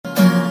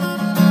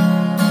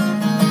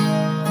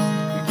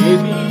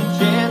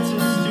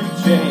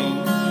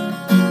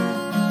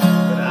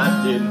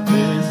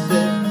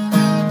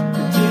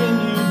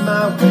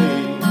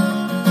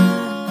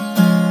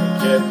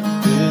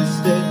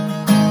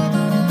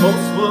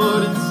Most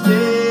wouldn't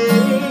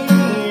stay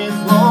as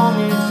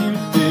long as you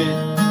did.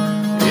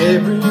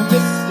 Every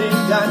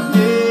mistake I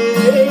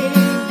made,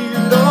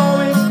 you'd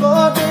always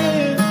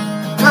forgive.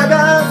 I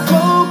got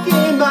smoke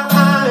in my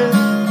eyes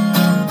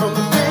from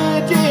the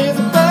bridges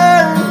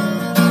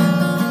burned,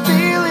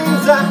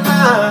 feelings I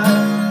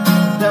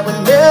hide that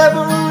would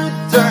never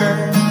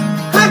return.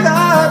 I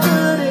got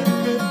good at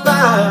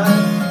goodbyes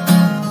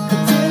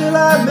until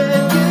I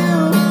met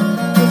you,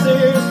 'cause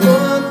there's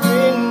one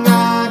thing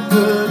I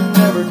could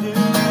never do.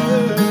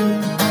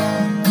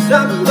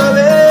 Stop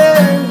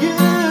loving you.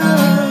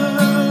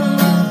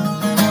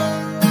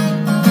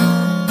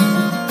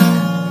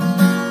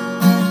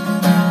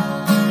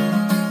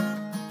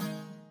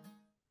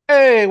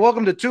 Hey,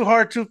 welcome to Too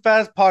Hard, Too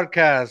Fast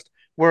podcast,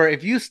 where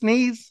if you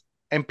sneeze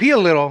and pee a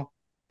little,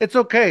 it's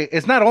okay.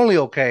 It's not only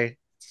okay,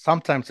 it's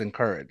sometimes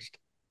encouraged.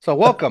 So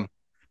welcome.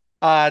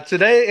 In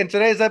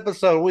today's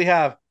episode, we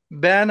have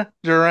Ben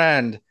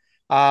Durand.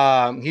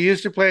 He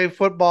used to play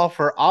football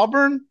for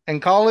Auburn in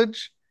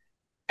college,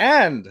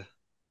 and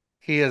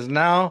he is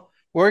now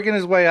working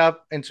his way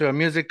up into a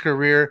music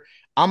career.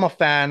 I'm a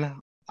fan.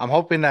 I'm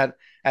hoping that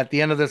at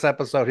the end of this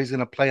episode, he's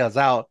going to play us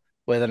out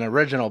with an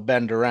original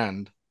Ben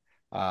Durand.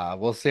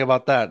 We'll see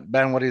about that.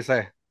 Ben, what do you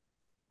say?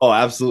 Oh,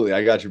 absolutely.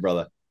 I got you,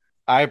 brother.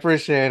 I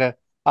appreciate it.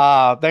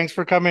 Thanks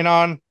for coming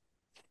on.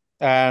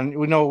 And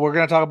we know we're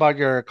going to talk about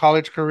your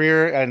college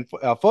career and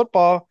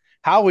football,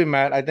 how we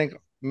met. I think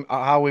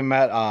how we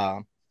met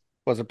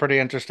was a pretty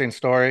interesting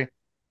story.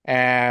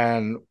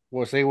 And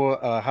we'll see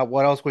what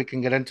else we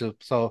can get into.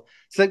 So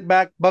sit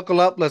back,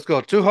 buckle up. Let's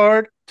go. Too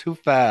hard, too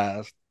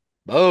fast.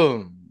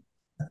 Boom.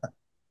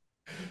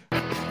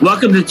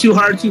 Welcome to Too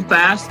Hard, Too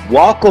Fast.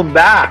 Welcome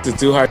back to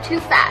Too Hard, Too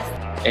Fast.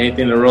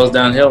 Anything that rolls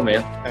downhill,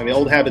 man. And the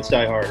old habits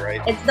die hard,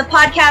 right? It's the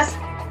podcast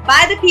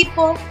by the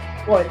people,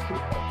 for the people.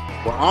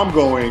 Where I'm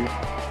going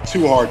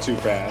too hard, too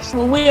fast.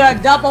 When we are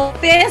double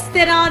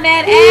fisted on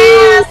that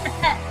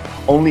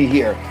ass. Only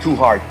here, Too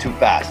Hard, Too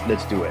Fast.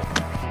 Let's do it.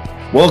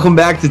 Welcome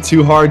back to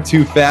Too Hard,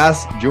 Too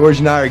Fast. George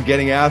and I are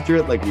getting after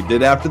it like we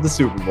did after the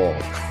Super Bowl.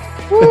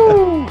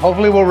 Woo.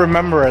 Hopefully we'll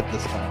remember it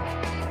this time.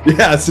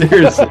 Yeah,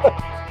 seriously.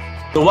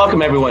 So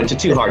welcome everyone to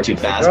Too Hard, Too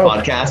Fast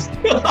podcast.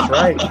 That's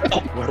right.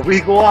 Where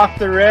we go off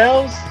the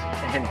rails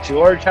and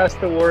George has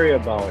to worry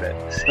about it.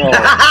 So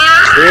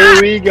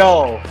here we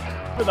go.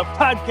 For the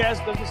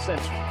podcast of the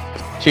century.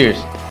 Cheers.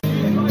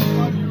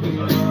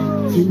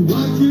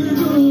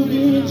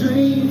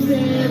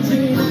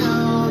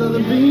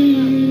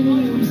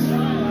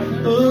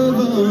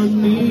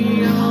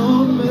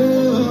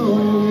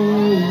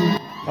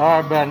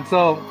 All right, Ben.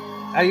 So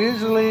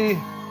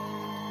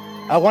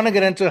I want to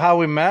get into how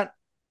we met,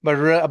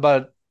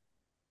 but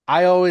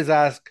I always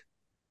ask,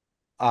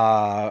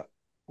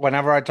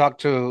 whenever I talk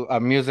to a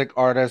music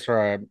artist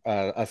or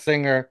a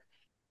singer,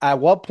 at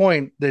what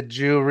point did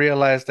you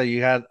realize that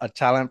you had a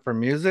talent for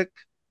music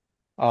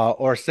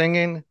or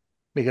singing?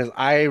 Because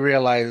I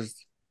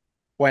realized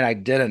when I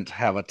didn't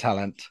have a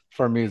talent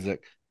for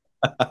music.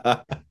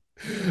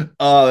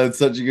 Oh, that's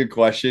such a good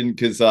question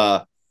because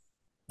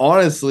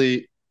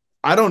honestly,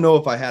 I don't know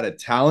if I had a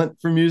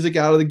talent for music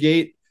out of the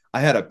gate.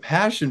 I had a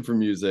passion for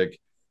music,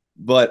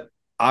 but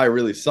I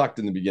really sucked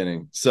in the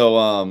beginning.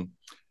 So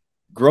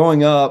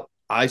growing up,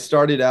 I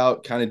started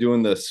out kind of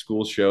doing the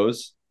school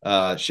shows.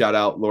 Shout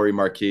out Lori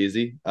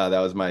Marchese. That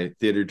was my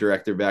theater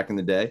director back in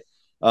the day.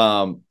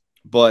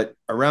 But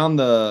around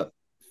the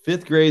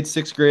 5th grade,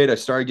 6th grade, I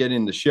started getting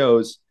into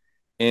shows.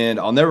 And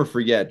I'll never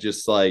forget,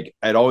 just like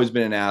I'd always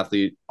been an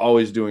athlete,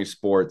 always doing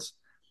sports.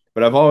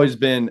 But I've always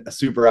been a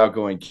super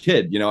outgoing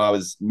kid. You know, I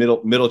was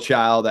middle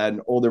child. I had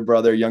an older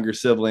brother, younger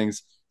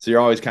siblings. So you're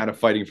always kind of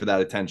fighting for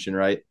that attention,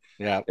 right?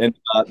 Yeah. And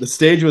the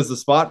stage was the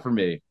spot for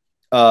me.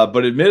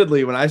 But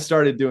admittedly, when I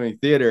started doing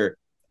theater,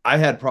 I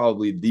had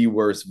probably the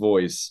worst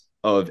voice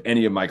of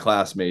any of my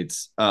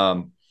classmates.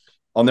 I'll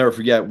never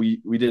forget,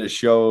 we did a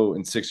show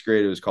in 6th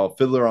grade. It was called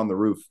Fiddler on the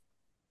Roof.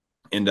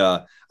 And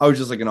I was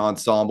just like an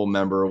ensemble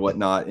member or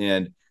whatnot.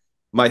 And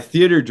my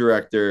theater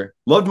director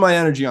loved my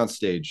energy on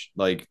stage.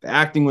 Like the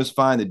acting was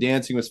fine, the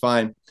dancing was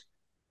fine,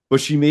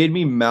 but she made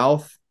me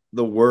mouth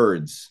the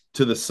words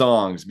to the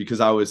songs because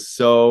I was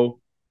so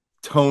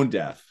tone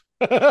deaf.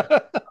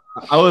 I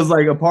was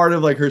like a part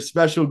of like her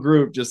special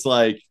group, just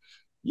like,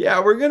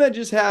 yeah, we're going to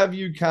just have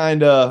you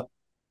kind of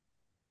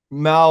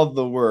mouth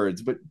the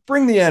words, but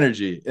bring the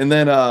energy. And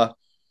then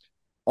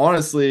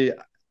honestly,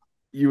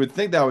 you would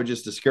think that would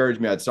just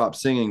discourage me. I'd stop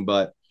singing,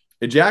 but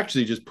it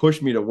actually just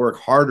pushed me to work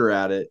harder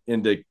at it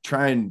and to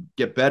try and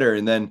get better.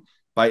 And then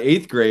by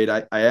 8th grade,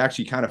 I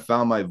actually kind of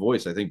found my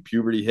voice. I think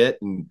puberty hit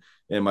and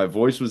my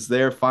voice was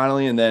there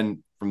finally. And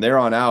then from there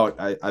on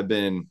out, I've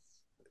been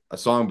a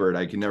songbird.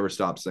 I can never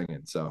stop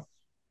singing. So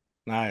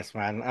nice,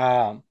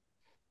 man.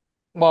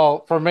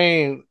 Well, for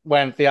me,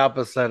 went the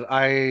opposite.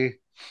 I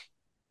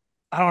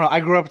don't know. I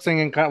grew up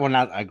singing. Well,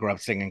 not I grew up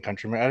singing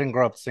country. I didn't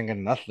grow up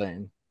singing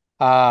nothing.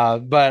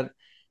 But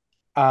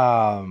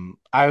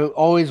I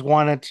always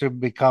wanted to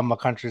become a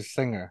country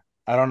singer.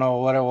 I don't know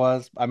what it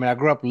was. I mean, I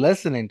grew up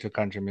listening to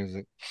country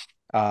music.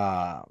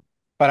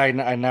 but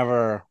I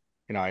never,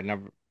 I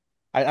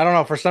don't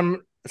know. For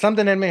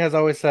something in me has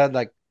always said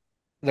like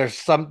there's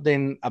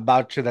something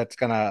about you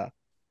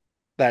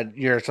that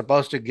you're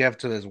supposed to give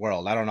to this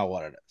world. I don't know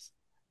what it is.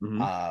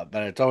 Mhm.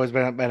 But it's always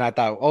been, and I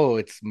thought, oh,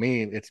 it's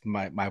me, it's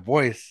my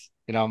voice,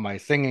 my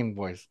singing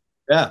voice.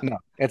 Yeah. No,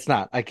 it's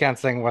not. I can't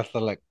sing with the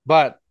lick,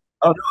 but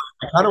Oh no,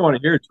 I kind of want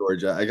to hear it,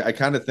 George. I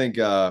kind of think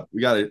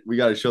we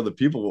gotta show the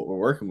people what we're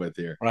working with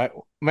here. right,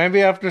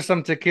 maybe after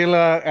some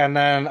tequila and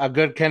then a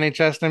good Kenny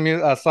Chesney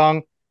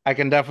song, I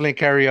can definitely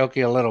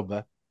karaoke a little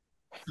bit.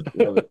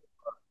 Love it.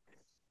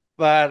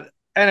 But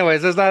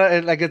anyways, it's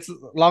not like it's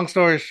long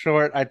story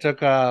short. I took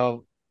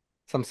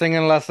some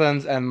singing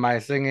lessons, and my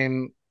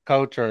singing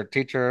coach or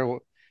teacher,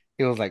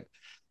 he was like,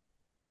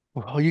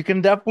 "Well, you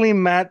can definitely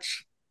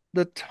match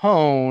the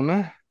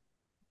tone.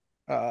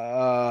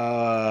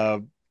 Uh,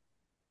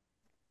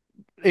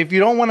 if you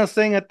don't want to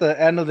sing at the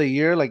end of the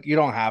year, like you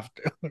don't have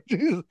to."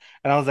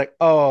 And I was like,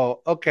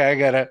 "Oh, okay, I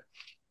get it."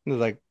 He was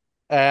like,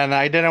 and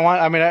I didn't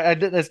want. I mean, I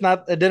did. It's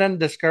not. It didn't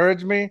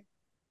discourage me,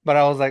 but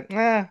I was like,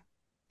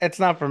 it's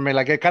not for me.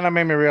 Like it kind of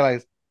made me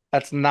realize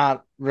that's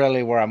not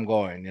really where I'm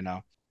going.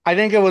 I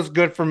think it was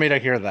good for me to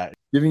hear that.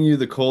 Giving you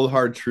the cold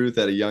hard truth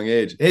at a young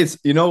age. Hey,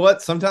 you know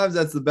what? Sometimes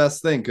that's the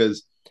best thing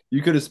because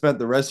you could have spent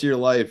the rest of your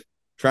life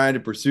trying to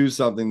pursue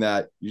something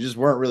that you just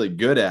weren't really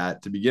good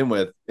at to begin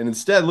with, and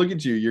instead, look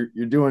at you.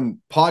 You're doing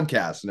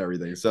podcasts and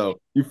everything. So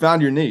you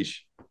found your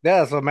niche.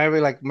 Yeah, so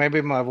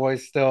maybe my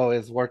voice still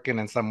is working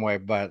in some way,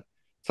 but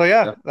so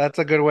yeah, Yeah. that's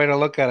a good way to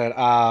look at it.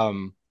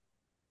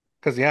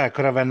 Because yeah, I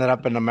could have ended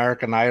up in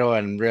American Idol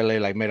and really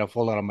like made a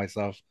fool out of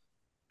myself.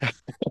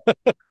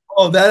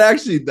 Oh, that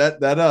actually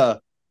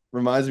that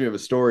reminds me of a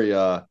story.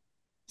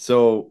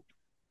 So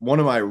one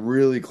of my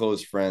really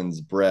close friends,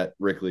 Brett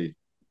Rickley,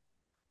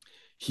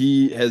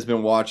 he has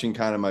been watching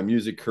kind of my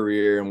music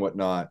career and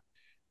whatnot.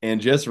 And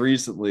just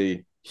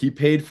recently, he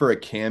paid for a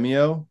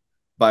cameo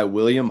by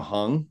William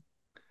Hung.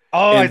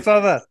 Oh, I And saw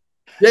that.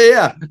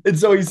 yeah. And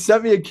so he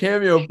sent me a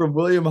cameo from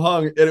William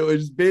Hung, and it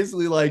was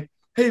basically like,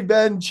 "Hey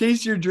Ben,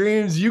 chase your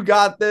dreams. You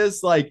got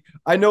this. Like,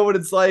 I know what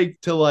it's like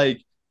to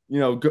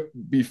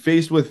be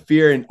faced with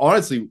fear." And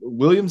honestly,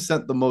 William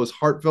sent the most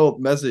heartfelt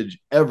message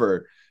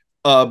ever.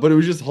 But it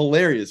was just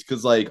hilarious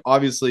because, like,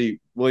 obviously,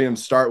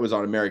 William's start was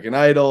on American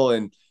Idol,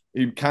 and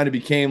he kind of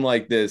became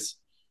like this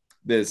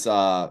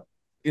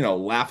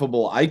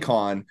laughable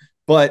icon.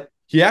 But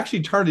he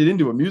actually turned it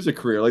into a music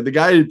career. Like the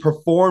guy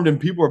performed and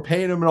people were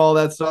paying him and all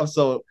that stuff.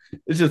 So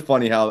it's just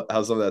funny how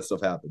some of that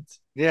stuff happens.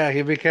 Yeah,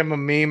 he became a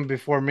meme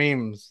before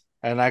memes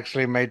and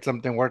actually made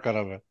something work out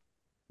of it.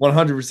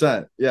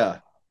 100%. Yeah.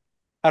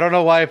 I don't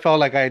know why I felt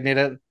like I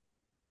needed.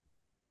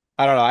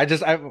 I don't know.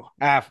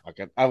 Fuck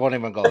it. I won't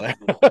even go there.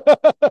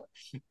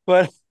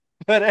 but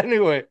but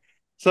anyway,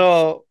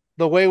 so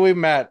the way we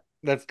met,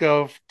 let's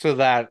go to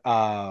that.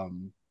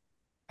 And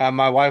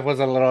my wife was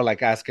a little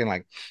like asking,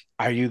 like,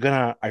 are you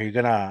gonna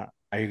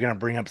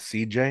bring up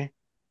CJ?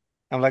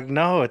 I'm like,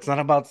 no, it's not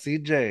about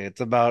CJ.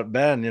 It's about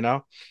Ben.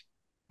 But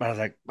I was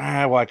like, well,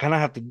 I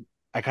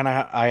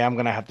am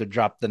gonna have to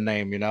drop the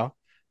name. We're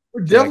She's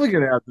like, definitely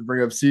going to have to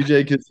bring up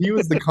CJ because he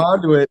was the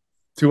conduit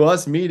to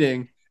us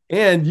meeting,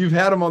 and you've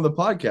had him on the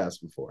podcast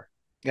before.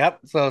 yep.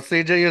 So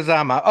CJ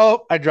Uzama.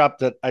 Oh, I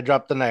dropped it. I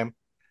dropped the name.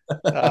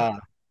 Uh,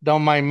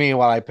 don't mind me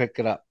while I pick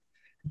it up.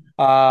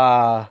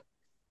 Uh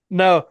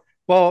no.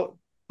 Well,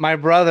 my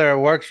brother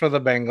works for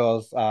the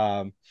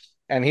Bengals,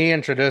 and he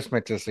introduced me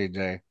to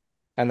CJ.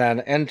 And then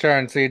in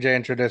turn, CJ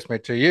introduced me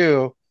to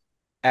you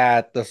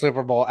at the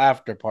Super Bowl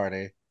after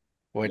party,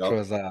 which Yep.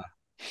 was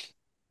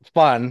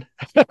fun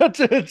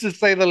to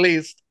say the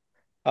least.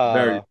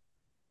 Very. It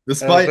was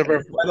Despite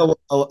super.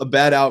 a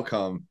bad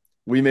outcome,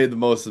 we made the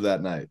most of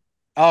that night.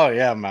 Oh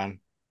yeah, man,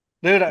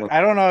 dude. I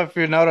don't know if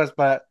you noticed,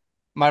 but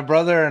my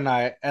brother and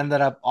I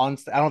ended up on.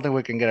 I don't think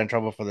we can get in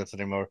trouble for this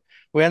anymore.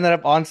 We ended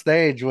up on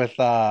stage with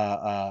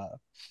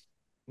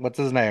what's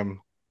his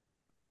name?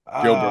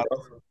 Joe Uh,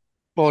 Burrow.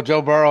 well,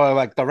 Joe Burrow and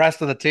like the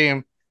rest of the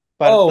team,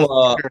 but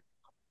Oh,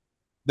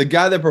 the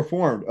guy that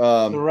performed.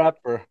 the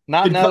rapper,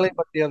 not Kid Nelly, Cudi.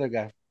 but the other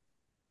guy,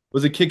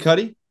 Was it Kid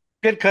Cudi?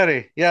 Kid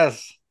Cudi.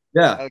 Yes.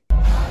 Yeah.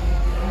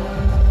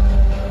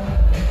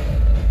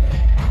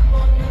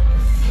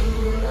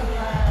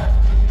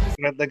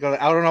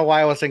 I don't know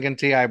why I was thinking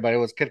Ti, but it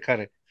was Kid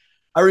Cudi.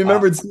 I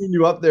remembered seeing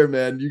you up there,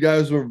 man. You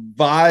guys were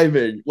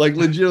vibing, like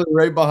legitimately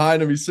right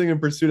behind him. He's singing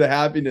 "Pursuit of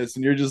Happiness,"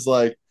 and you're just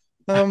like,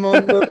 "I'm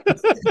on the."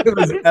 It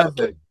was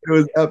epic. It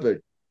was epic.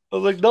 I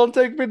was like, "Don't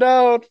take me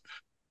down."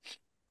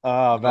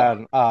 Oh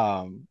man.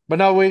 But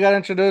no, we got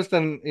introduced,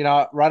 and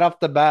right off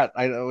the bat,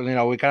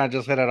 we kind of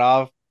just hit it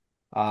off.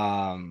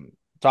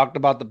 Talked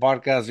about the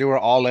podcast. You were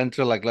all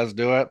into like, let's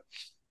do it,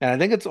 and I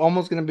think it's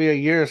almost going to be a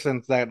year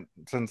since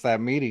that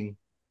meeting.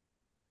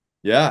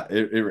 Yeah,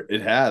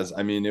 it has.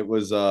 I mean, it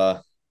was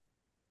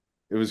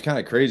kind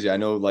of crazy. I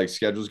know like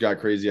schedules got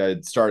crazy. I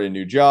had started a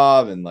new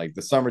job, and like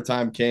the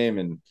summertime came,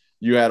 and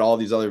you had all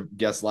these other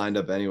guests lined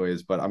up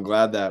anyways. But I'm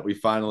glad that we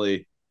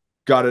finally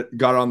got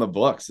it on the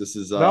books. This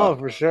is No,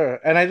 for sure.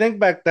 And I think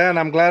back then,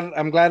 I'm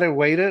glad it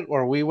waited,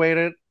 or we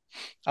waited,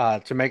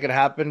 to make it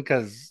happen.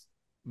 Because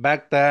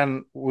back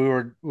then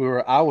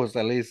I was,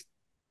 at least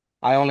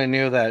I only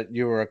knew that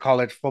you were a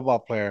college football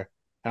player,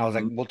 and I was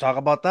like, we'll talk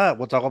about that.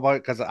 We'll talk about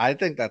it because I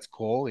think that's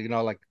cool.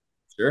 Like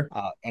Sure.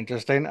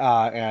 interesting,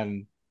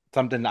 and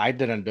something I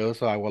didn't do.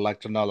 So I would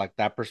like to know like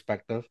that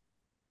perspective.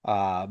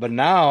 But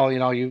now,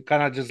 you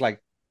kind of just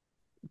like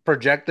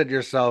projected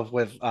yourself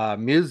with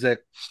music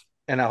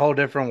in a whole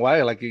different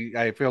way. Like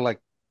I feel like,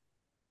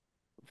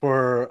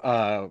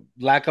 for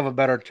lack of a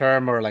better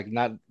term, or like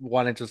not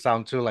wanting to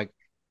sound too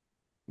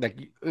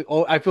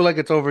oh, I feel like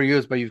it's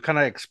overused, but you've kind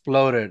of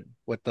exploded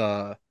with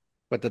the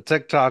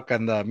TikTok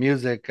and the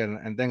music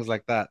and things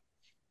like that.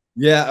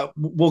 Yeah,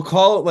 we'll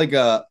call it like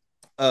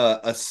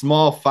a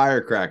small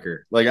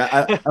firecracker. Like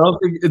I don't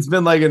think it's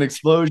been like an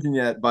explosion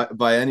yet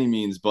by any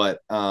means, but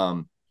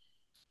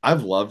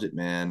I've loved it,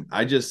 man.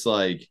 I just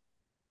like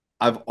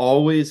I've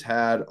always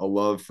had a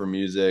love for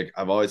music.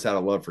 I've always had a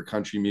love for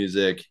country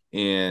music,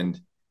 and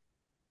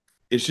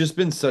it's just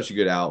been such a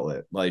good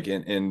outlet. Like,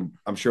 and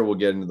I'm sure we'll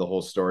get into the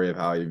whole story of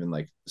how I even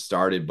like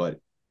started, but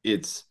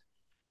it's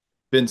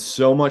been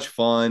so much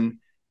fun.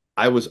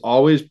 I was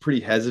always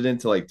pretty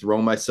hesitant to like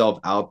throw myself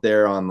out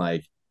there on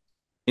like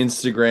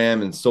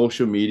Instagram and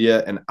social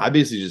media. And I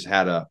basically just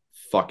had a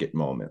fuck it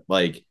moment.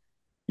 Like,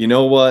 you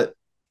know what?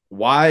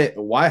 Why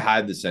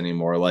hide this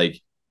anymore? Like,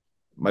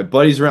 my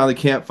buddies around the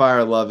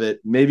campfire love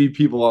it. Maybe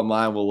people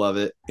online will love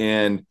it.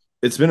 And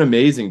it's been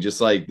amazing. Just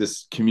like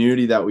this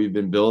community that we've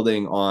been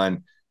building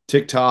on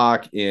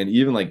TikTok and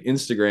even like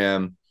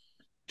Instagram,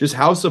 just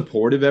how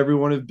supportive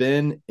everyone have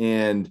been.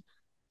 And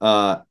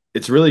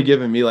it's really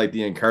given me like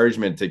the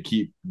encouragement to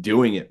keep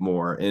doing it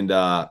more. And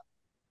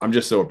I'm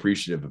just so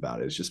appreciative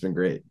about it. It's just been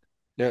great.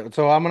 Yeah.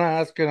 So I'm gonna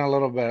ask in a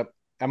little bit.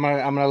 I'm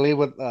gonna leave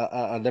with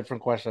a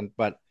different question,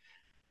 but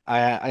in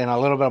a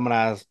little bit I'm gonna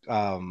ask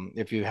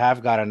if you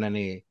have gotten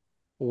any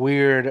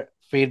weird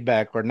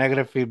feedback or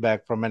negative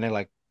feedback from any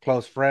like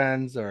close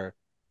friends, or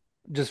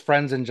just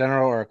friends in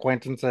general, or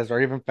acquaintances, or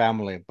even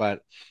family.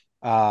 But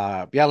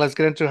yeah, let's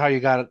get into how you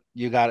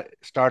got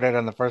started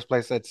in the first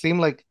place. It seemed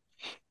like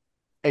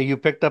you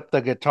picked up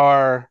the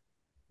guitar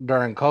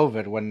during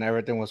COVID when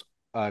everything was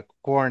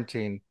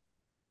quarantined,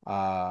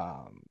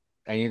 and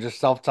you just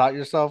self-taught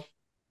yourself.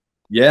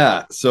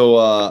 Yeah.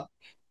 So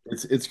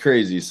it's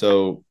crazy.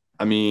 So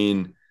I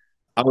mean,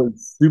 I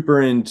was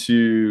super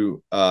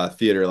into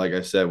theater, like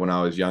I said, when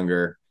I was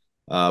younger,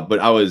 but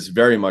I was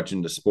very much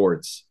into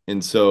sports.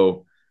 And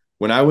so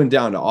when I went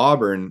down to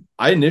Auburn,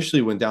 I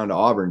initially went down to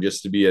Auburn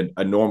just to be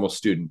a normal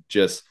student,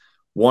 just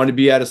wanted to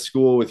be at a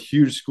school with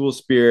huge school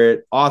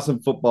spirit, awesome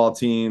football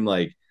team.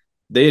 Like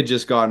they had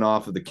just gotten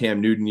off of the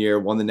Cam Newton year,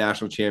 won the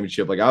national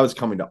championship. Like I was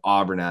coming to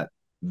Auburn at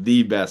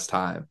the best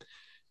time.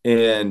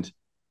 And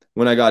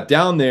when I got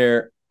down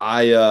there,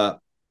 I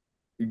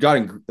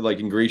got like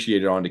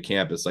ingratiated onto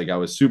campus. Like I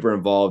was super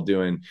involved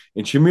doing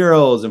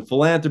intramurals and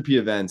philanthropy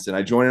events, and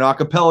I joined an a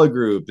cappella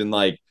group, and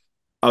like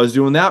I was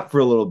doing that for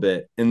a little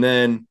bit. And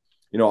then,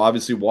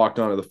 obviously walked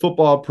onto the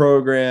football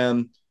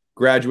program,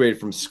 graduated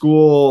from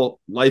school.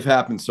 Life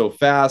happened so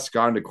fast,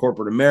 got into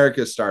corporate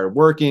America, started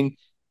working.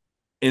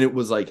 And it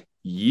was like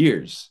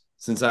years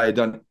since I had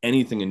done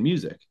anything in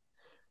music.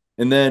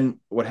 And then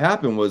what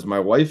happened was my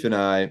wife and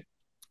I,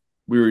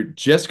 we were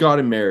just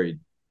gotten married,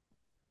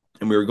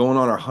 and we were going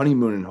on our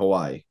honeymoon in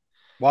Hawaii.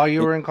 While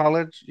you were in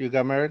college, you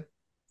got married?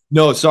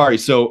 No, sorry.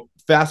 So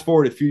fast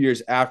forward a few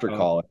years after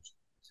college.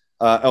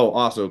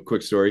 Also,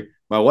 quick story.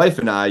 My wife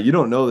and I, you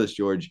don't know this,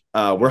 George,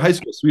 we're high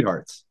school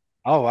sweethearts.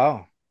 Oh,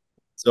 wow.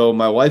 So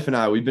my wife and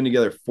I, we've been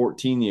together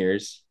 14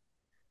 years.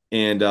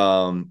 And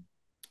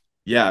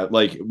yeah,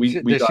 like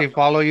did she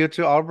follow you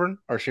to Auburn,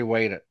 or she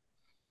waited?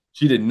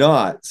 She did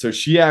not. So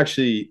she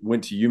actually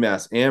went to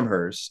UMass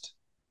Amherst.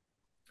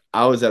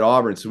 I was at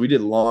Auburn. So we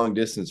did long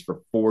distance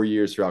for 4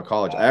 years throughout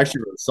college. I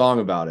actually wrote a song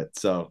about it.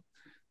 So,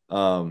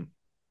 but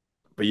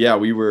yeah,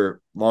 we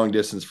were long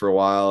distance for a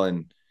while.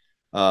 And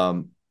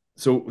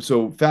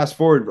so fast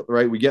forward,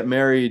 right? We get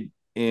married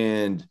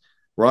and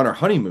we're on our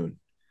honeymoon,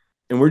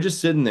 and we're just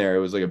sitting there. It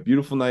was like a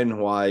beautiful night in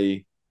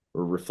Hawaii.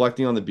 We're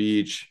reflecting on the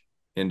beach,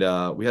 and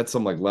we had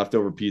some like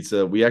leftover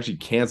pizza. We actually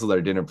canceled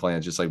our dinner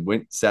plans, just like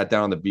sat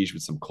down on the beach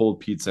with some cold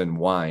pizza and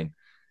wine,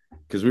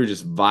 because we were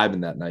just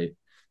vibing that night.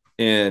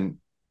 And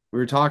we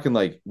were talking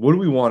like, what do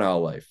we want out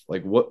of life?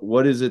 Like,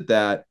 what is it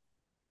that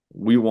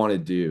we want to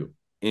do?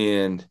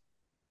 And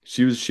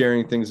she was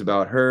sharing things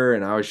about her,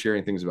 and I was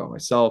sharing things about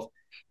myself.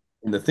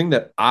 And the thing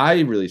that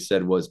I really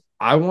said was,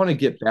 I want to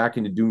get back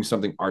into doing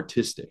something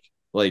artistic.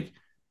 Like,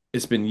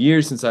 it's been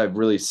years since I've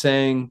really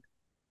sang.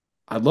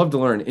 I'd love to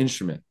learn an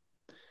instrument.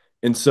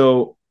 And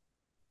so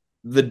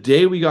the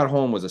day we got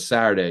home was a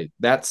Saturday.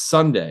 That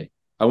Sunday,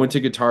 I went to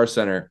Guitar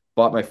Center,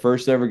 bought my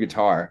first ever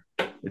guitar,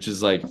 which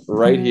is like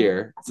right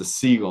here. It's a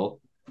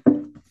Seagull.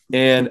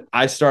 And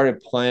I started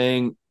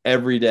playing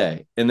every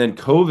day. And then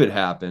COVID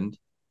happened.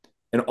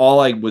 And all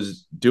I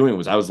was doing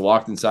was I was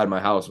locked inside my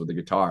house with a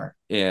guitar.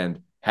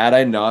 And had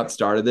I not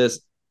started this,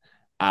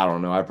 I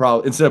don't know. I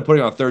probably, instead of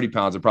putting on 30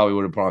 pounds, I probably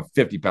would have put on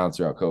 50 pounds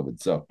throughout COVID.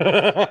 So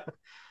I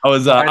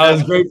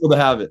was grateful to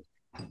have it.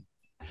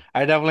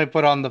 I definitely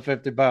put on the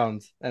 50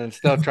 pounds and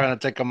still trying to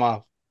take them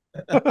off.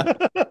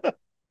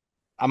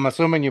 I'm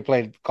assuming you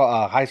played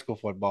high school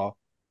football.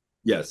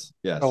 Yes, So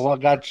yes.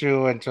 what got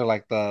you into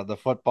like the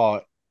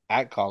football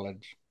at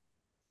college?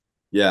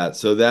 Yeah,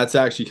 so that's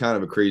actually kind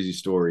of a crazy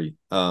story.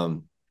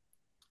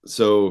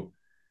 So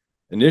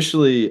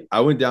initially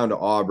I went down to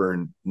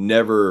Auburn,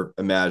 never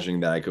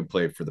imagining that I could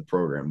play for the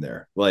program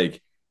there.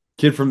 Like,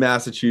 kid from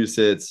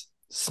Massachusetts,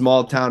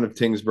 small town of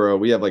Tingsboro.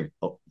 We have like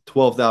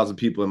 12,000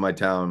 people in my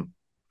town.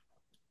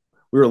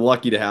 We were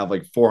lucky to have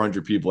like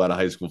 400 people at a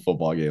high school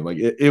football game. Like,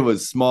 it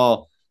was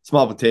small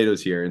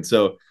potatoes here. And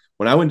so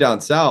when I went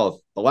down south,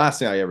 the last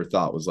thing I ever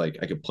thought was like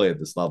I could play at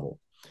this level.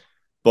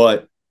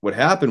 But what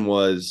happened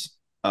was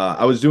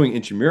I was doing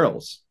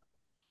intramurals,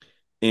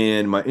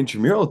 and my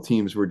intramural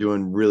teams were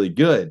doing really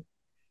good.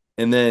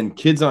 And then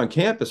kids on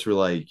campus were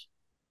like,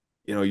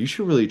 you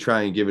should really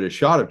try and give it a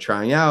shot of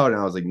trying out. And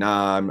I was like,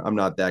 nah, I'm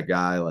not that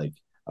guy. Like,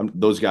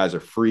 those guys are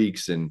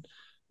freaks. And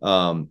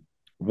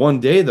one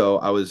day, though,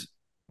 I was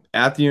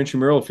at the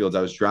intramural fields.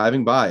 I was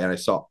driving by and I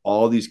saw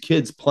all these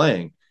kids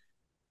playing,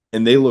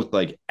 and they looked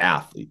like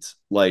athletes.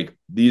 Like,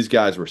 these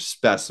guys were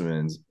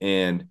specimens.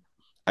 And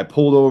I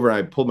pulled over and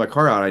I pulled my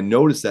car out. I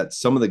noticed that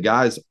some of the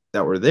guys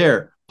that were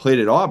there played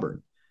at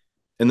Auburn.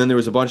 And then there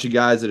was a bunch of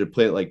guys that had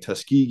played at like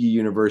Tuskegee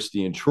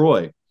University in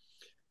Troy.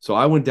 So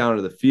I went down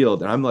to the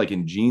field and I'm like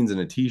in jeans and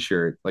a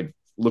t-shirt, like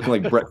looking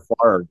like Brett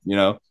Favre,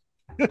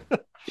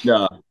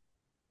 Yeah.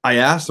 I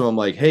asked them, I'm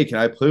like, hey, can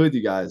I play with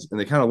you guys? And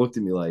they kind of looked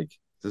at me like,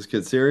 is this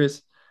kid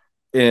serious?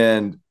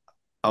 And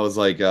I was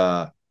like,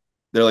 they're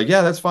like,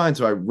 yeah, that's fine.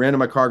 So I ran to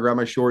my car, grabbed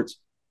my shorts,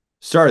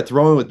 started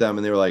throwing with them.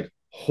 And they were like,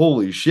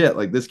 holy shit,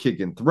 like this kid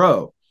can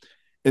throw.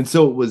 And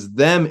so it was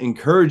them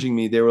encouraging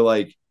me. They were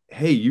like,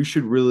 hey, you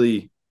should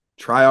really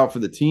try out for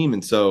the team.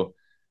 And so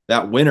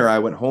that winter, I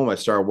went home, I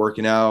started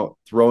working out,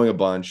 throwing a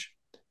bunch.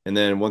 And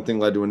then one thing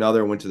led to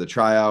another, went to the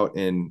tryout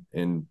and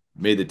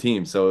made the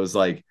team. So it was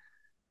like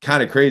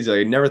kind of crazy.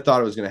 Like, I never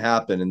thought it was going to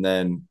happen. And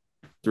then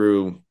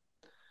through,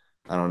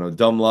 I don't know,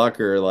 dumb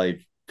luck or like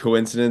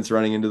coincidence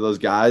running into those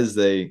guys,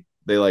 they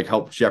like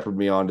helped shepherd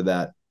me onto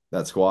that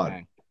squad.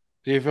 Dang.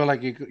 Do you feel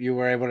like you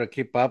were able to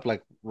keep up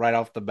like right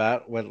off the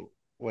bat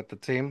with the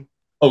team?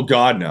 Oh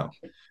God, no.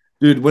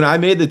 Dude, when I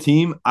made the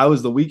team, I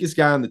was the weakest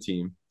guy on the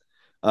team.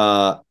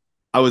 I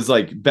was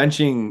like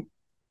benching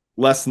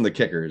less than the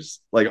kickers.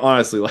 Like,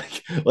 honestly,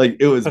 like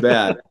it was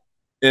bad.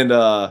 And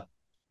the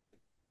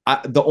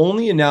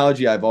only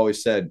analogy I've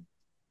always said,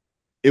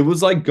 it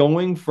was like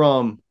going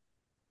from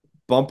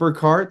bumper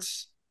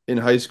carts in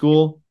high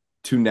school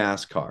to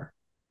NASCAR.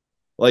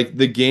 Like,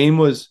 the game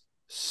was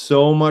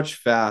so much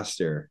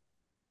faster.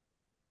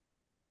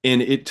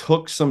 And it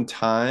took some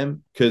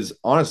time because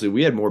honestly,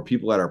 we had more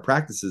people at our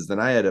practices than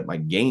I had at my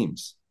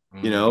games.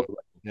 Yeah.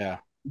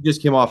 We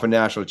just came off a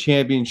national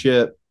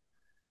championship.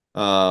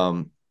 You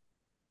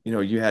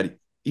had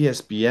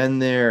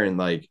ESPN there and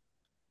like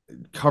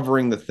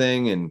covering the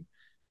thing, and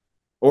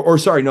or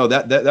sorry, no,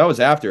 that was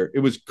after.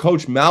 It was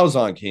Coach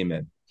Malzahn came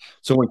in.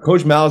 So when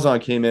Coach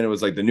Malzahn came in, it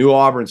was like the new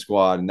Auburn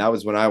squad, and that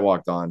was when I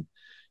walked on.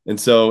 And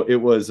so it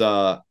was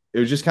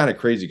just kind of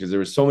crazy because there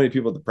was so many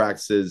people at the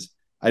practices.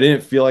 I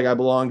didn't feel like I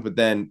belonged, but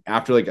then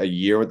after like a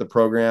year with the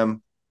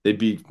program, they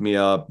beat me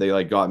up. They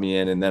like got me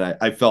in, and then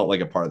I felt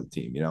like a part of the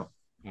team,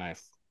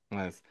 Nice.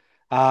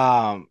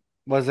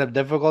 Was it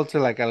difficult to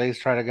like at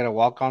least try to get a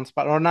walk-on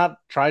spot, or not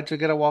try to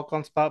get a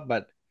walk-on spot,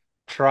 but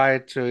try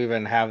to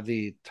even have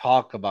the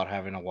talk about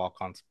having a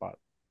walk-on spot?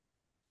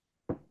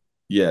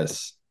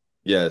 Yes.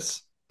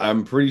 Yes.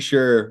 I'm pretty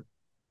sure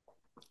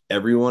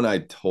everyone I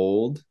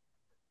told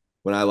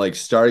when I like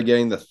started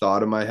getting the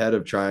thought in my head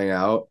of trying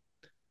out,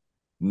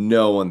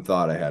 no one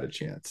thought I had a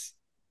chance.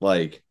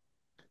 Like,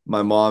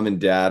 my mom and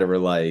dad were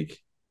like,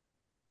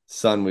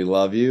 son, we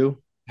love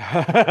you.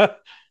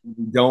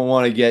 We don't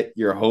want to get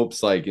your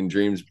hopes like and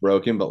dreams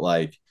broken, but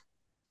like,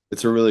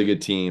 it's a really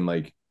good team.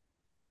 Like,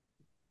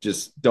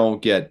 just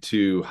don't get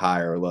too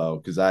high or low,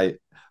 because I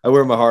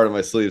wear my heart on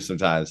my sleeve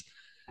sometimes.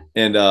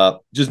 And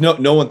just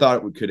no one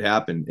thought it could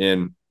happen.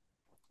 And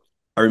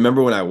I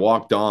remember when I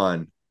walked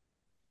on,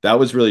 that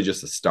was really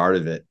just the start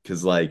of it,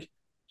 because like,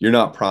 you're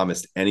not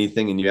promised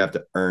anything and you have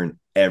to earn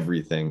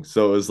everything.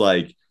 So it was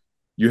like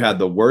you had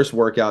the worst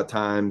workout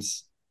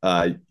times,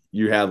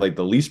 you had like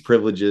the least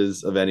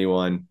privileges of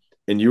anyone,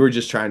 and you were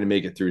just trying to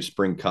make it through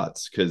spring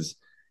cuts, because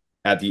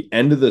at the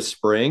end of the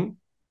spring,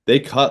 they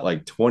cut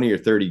like 20 or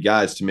 30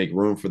 guys to make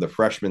room for the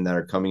freshmen that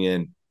are coming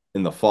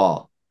in the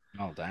fall.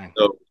 Oh, dang.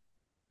 So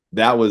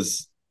that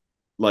was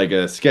like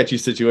a sketchy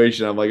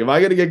situation. I'm like, am I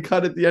going to get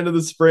cut at the end of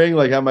the spring?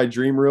 Like, have my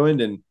dream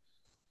ruined? And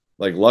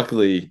like,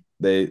 luckily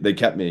they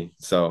kept me.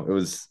 So it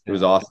was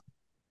awesome.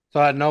 So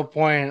at no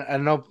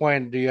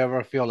point do you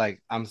ever feel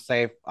like I'm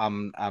safe.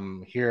 I'm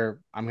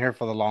here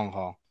for the long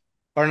haul,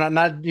 or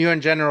not you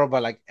in general,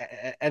 but like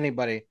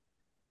anybody,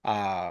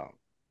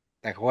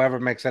 like whoever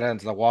makes it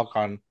into the walk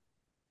on,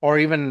 or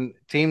even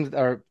teams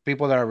or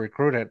people that are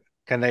recruited,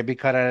 can they be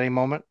cut at any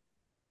moment?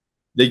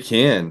 They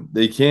can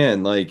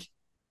like,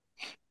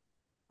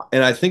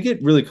 and I think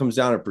it really comes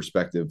down to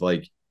perspective.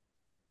 Like,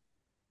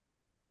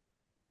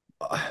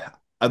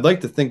 I'd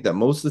like to think that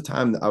most of the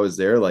time that I was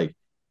there, like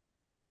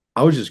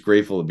I was just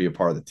grateful to be a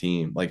part of the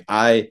team. Like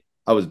I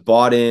was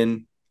bought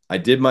in, I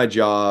did my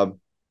job,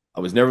 I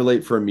was never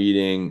late for a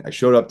meeting, I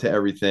showed up to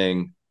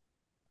everything.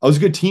 I was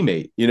a good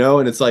teammate, you know?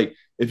 And it's like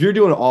if you're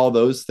doing all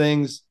those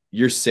things,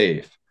 you're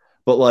safe.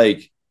 But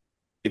like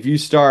if you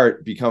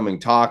start becoming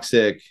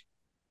toxic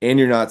and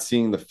you're not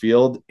seeing the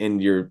field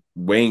and you're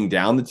weighing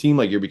down the team,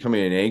 like you're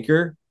becoming an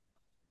anchor,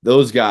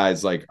 those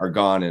guys like are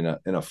gone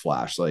in a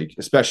flash, like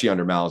especially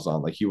under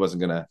Malzahn. Like he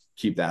wasn't gonna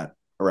keep that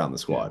around the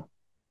squad.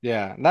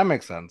 Yeah, that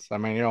makes sense. I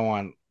mean, you don't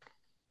want,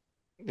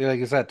 like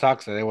you said,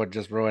 toxic. They would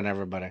just ruin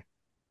everybody.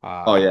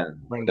 Oh yeah.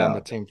 Bring down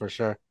the team for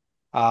sure.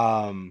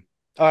 All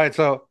right,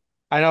 so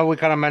I know we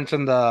kind of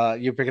mentioned the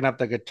you picking up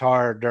the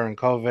guitar during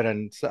COVID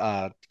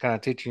and kind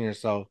of teaching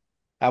yourself.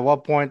 At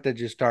what point did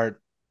you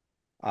start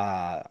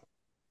uh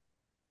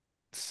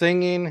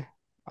singing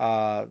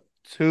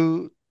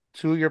to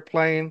your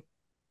playing,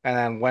 and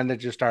then when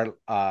did you start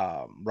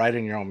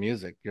writing your own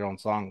music, your own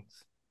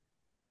songs?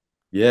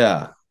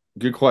 Yeah.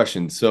 Good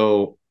question.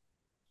 So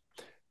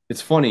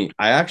it's funny.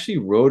 I actually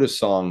wrote a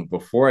song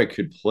before I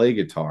could play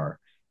guitar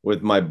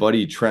with my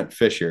buddy Trent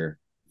Fisher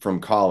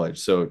from college.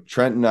 So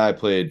Trent and I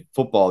played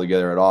football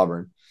together at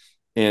Auburn.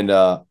 And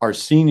our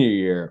senior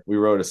year, we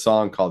wrote a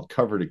song called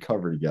Cover to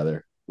Cover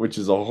together, which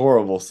is a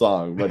horrible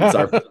song, but it's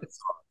our song.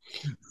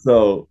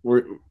 So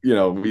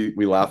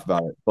we laugh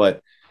about it.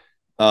 But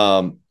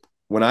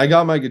when I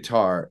got my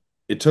guitar,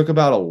 it took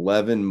about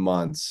 11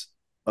 months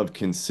of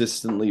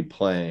consistently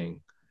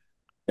playing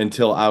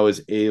until I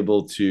was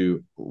able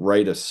to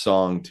write a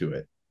song to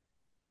it.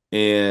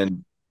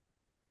 And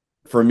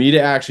for me to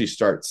actually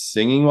start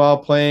singing while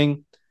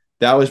playing,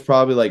 that was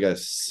probably like a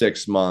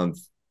 6 month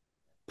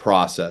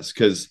process.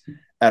 Cause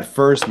at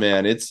first,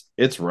 man,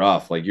 it's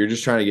rough. Like you're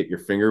just trying to get your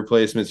finger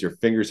placements, your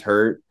fingers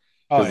hurt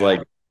because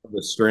like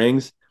the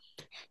strings,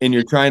 and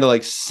you're trying to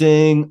like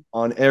sing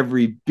on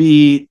every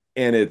beat,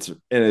 and it's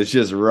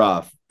just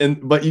rough.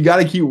 But you got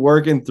to keep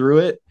working through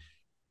it.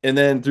 And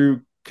then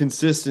through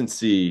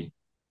consistency,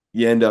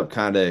 you end up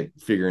kind of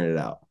figuring it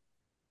out.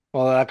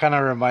 Well, that kind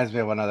of reminds me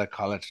of another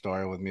college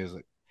story with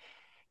music.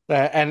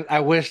 And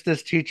I wish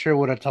this teacher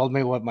would have told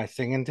me what my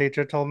singing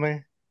teacher told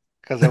me,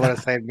 because it would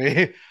have saved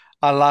me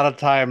a lot of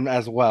time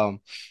as well.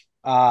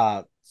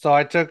 So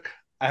I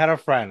had a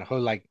friend who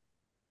like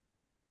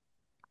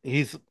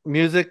he's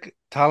music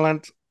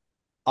talent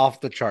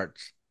off the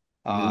charts.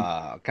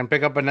 Can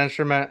pick up an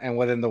instrument and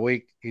within the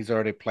week he's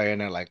already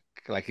playing it like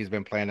he's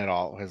been playing it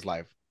all his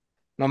life,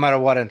 no matter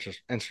what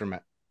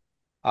instrument.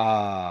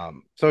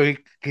 So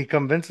he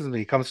convinces me.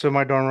 He comes to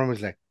my dorm room.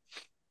 He's like,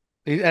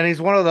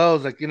 he's one of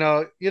those like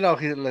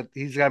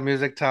he's got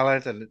music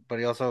talent but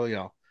he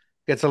also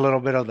gets a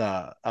little bit of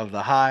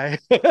the high.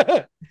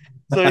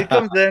 So he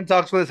comes in,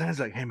 talks with us, and he's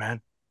like, "Hey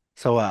man,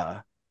 so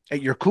hey,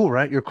 you're cool,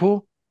 right? You're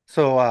cool.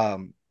 So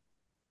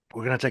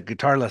we're gonna take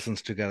guitar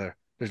lessons together.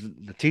 There's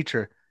the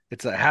teacher.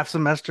 It's a half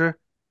semester.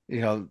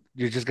 You're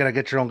just gonna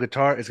get your own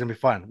guitar. It's gonna be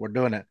fun. We're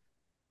doing it."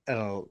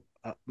 And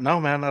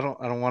no man, I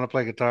don't want to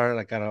play guitar.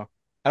 Like I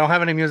don't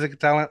have any music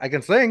talent. I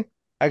can sing.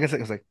 I can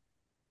sing. It's like,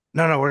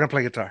 no, we're gonna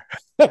play guitar.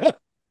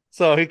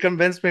 So he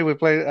convinced me. We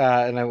play,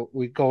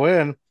 we go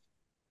in,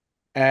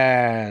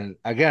 and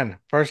again,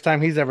 first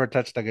time he's ever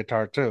touched a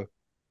guitar too.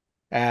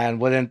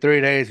 And within 3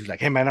 days, he's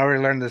like, "Hey man, I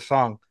already learned this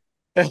song."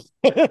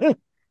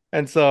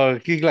 And so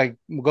he like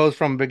goes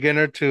from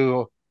beginner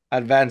to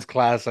advanced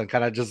class and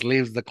kind of just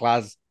leaves the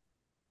class,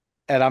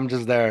 and I'm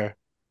just there,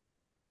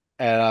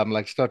 and I'm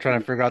like still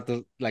trying to figure out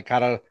the like how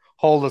to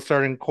hold a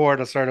certain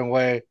chord a certain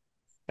way,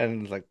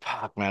 and it's like,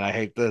 "Fuck, man, I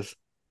hate this."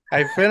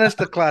 I finished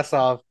the class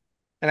off,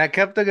 and I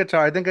kept the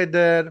guitar. I think I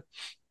did.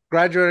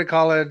 Graduated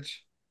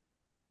college,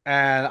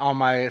 and on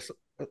my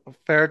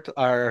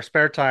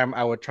spare time,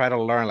 I would try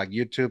to learn like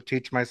YouTube,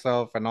 teach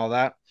myself, and all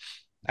that.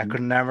 I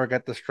could never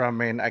get the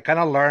strumming. I kind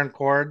of learned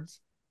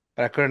chords,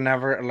 but I could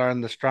never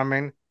learn the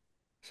strumming.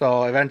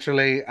 So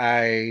eventually,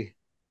 I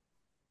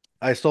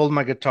sold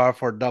my guitar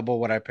for double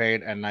what I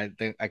paid, and I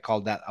think I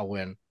called that a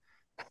win.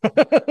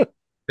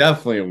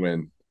 Definitely a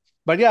win.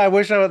 But yeah, I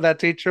wish that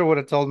teacher would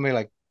have told me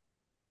like,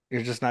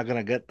 "You're just not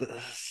gonna get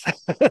this.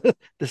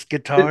 This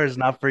guitar is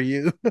not for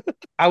you."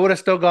 I would have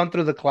still gone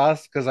through the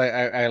class because I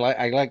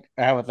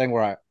have a thing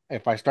where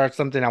if I start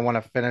something, I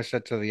want to finish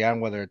it to the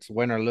end, whether it's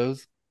win or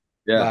lose.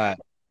 Yeah.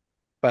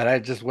 But I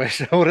just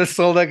wish I would have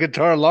sold that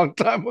guitar a long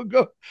time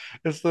ago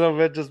instead of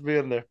it just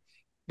being there.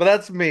 But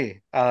that's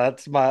me.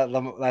 That's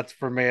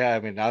for me. I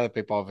mean, other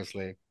people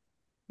obviously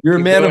You're a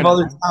keep man of doing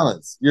other it.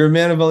 talents. You're a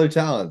man of other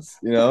talents.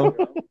 Can't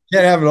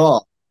have it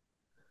all.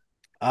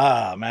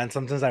 Ah, man.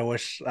 Sometimes I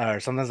wish, or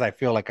sometimes I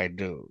feel like I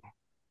do.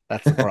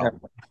 That's the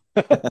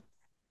problem.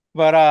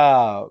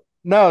 But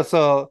no.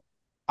 So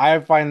I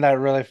find that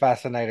really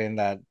fascinating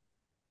that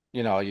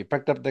you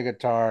picked up the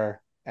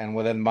guitar and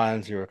within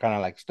months you were kind of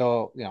like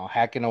still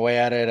hacking away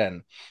at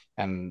it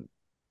and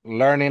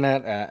learning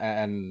it,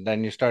 and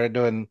then you started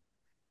doing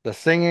the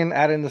singing,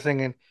 adding the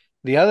singing.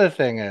 The other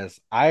thing is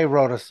I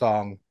wrote a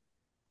song,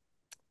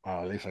 or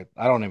at least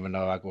I don't even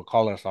know, like we'll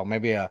call it a song,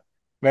 maybe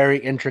very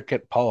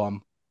intricate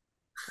poem.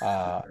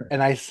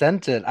 And I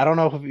sent it. I don't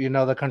know if you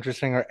know the country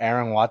singer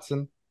Aaron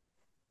Watson.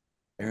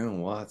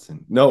 Aaron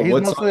Watson. No, He's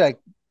what's mostly like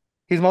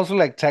he's mostly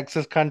like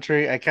Texas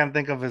country. I can't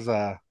think of his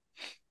I'm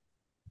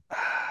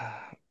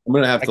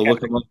gonna have I to can't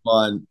look him up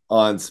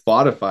on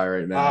Spotify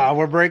right now.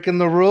 we're breaking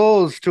the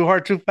rules. Too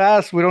hard, too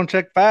fast. We don't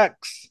check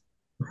facts.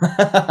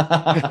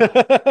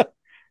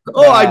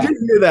 Oh, I did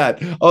hear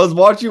that. I was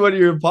watching one of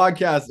your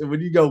podcasts, and when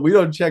you go, we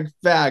don't check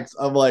facts,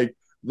 I'm like,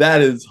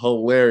 that is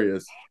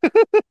hilarious.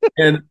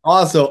 And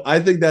also, I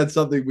think that's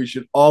something we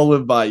should all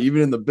live by,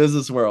 even in the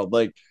business world.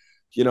 Like,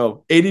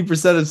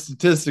 80% of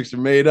statistics are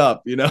made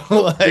up,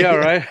 like, Yeah,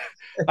 right.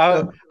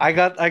 I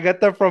got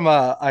that from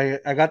I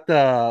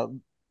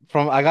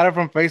got it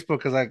from Facebook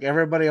because like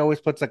everybody always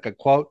puts like a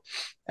quote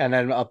and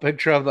then a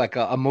picture of like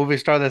a movie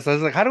star that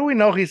says like, how do we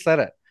know he said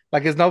it?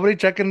 Like, is nobody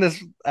checking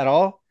this at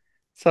all?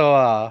 So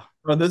on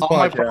this on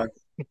my podcast.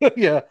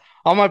 yeah,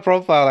 on my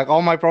profile, like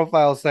all my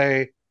profiles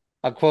say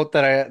a quote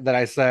that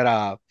I said,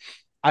 I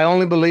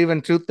only believe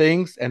in two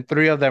things and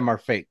three of them are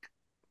fake.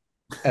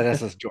 And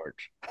this is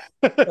George.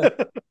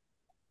 But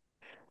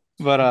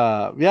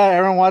yeah,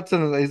 Aaron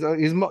Watson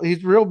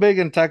he's real big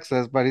in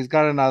Texas, but he's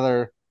got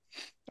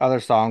other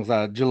songs.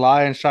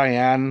 July and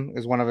Cheyenne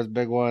is one of his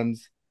big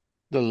ones.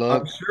 The I'm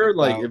Look. sure,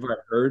 like, if I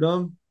heard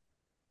him,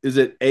 is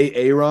it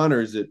Aaron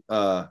or is it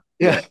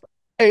Yeah.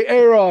 Hey,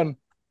 Aaron.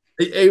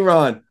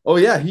 Aaron? Oh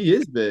yeah, he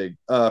is big.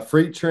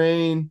 Freight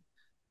Train,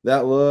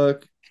 That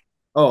Look.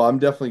 Oh, I'm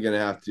definitely gonna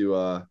have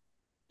to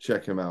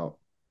check him out.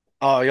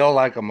 Oh, you'll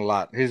like him a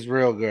lot. He's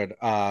real good.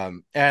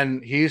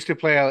 And he used to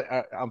play.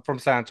 I'm from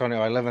San Antonio.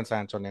 I live in San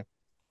Antonio,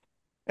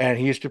 and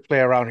he used to play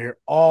around here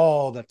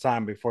all the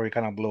time before he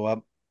kind of blew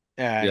up.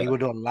 And he Yeah. would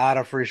do a lot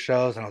of free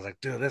shows, and I was like,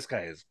 dude, this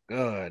guy is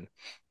good.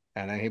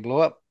 And then he blew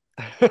up.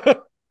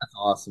 That's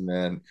awesome,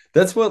 man.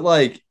 That's what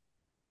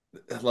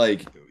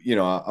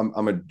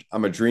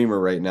I'm a dreamer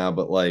right now,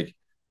 but like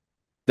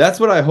that's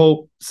what I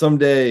hope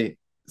someday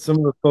some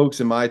of the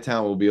folks in my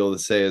town will be able to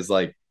say is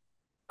like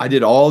I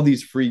did all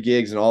these free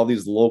gigs and all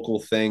these local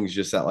things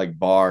just at like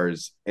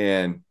bars,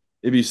 and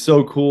it'd be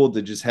so cool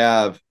to just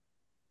have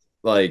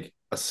like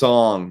a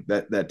song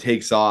that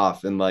takes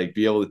off and like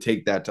be able to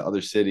take that to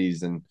other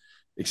cities and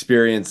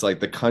experience like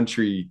the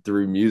country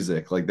through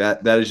music. Like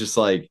that is just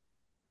like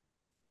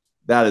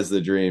that is the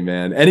dream,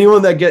 man.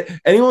 Anyone that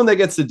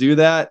gets to do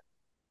that,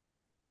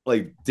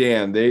 like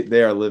damn,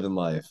 they are living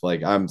life.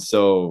 Like I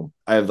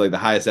have like the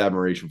highest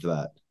admiration for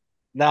that.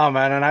 No,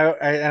 man, and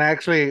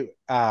actually,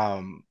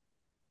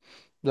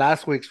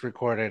 last week's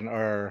recording,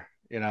 or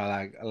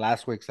like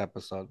last week's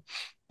episode,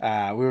 we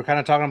were kind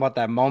of talking about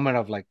that moment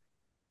of like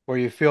where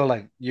you feel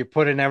like you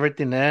put in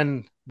everything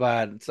in,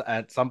 but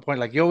at some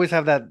point, like you always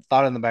have that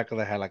thought in the back of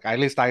the head, like at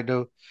least I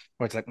do,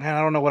 where it's like, man,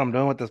 I don't know what I'm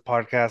doing with this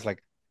podcast.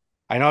 Like,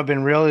 I know I've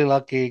been really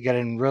lucky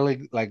getting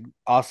really like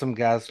awesome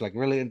guests, like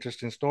really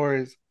interesting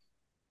stories,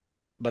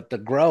 but the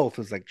growth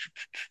is like,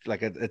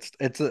 like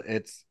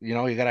it's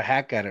you got to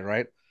hack at it,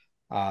 right?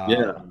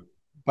 Yeah.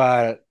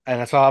 But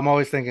and so I'm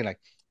always thinking like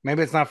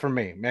maybe it's not for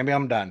me. Maybe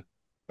I'm done.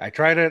 I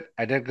tried it.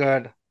 I did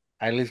good.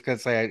 I at least could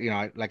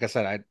say like I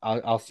said,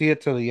 I'll see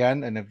it to the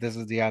end, and if this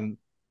is the end,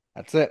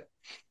 that's it.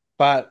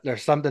 But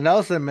there's something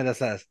else in me that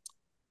says,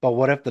 but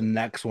what if the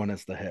next one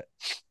is the hit?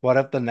 What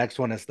if the next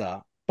one is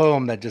the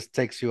boom that just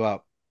takes you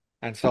up?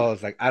 And so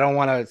it's like I don't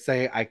want to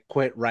say I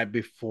quit right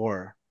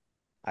before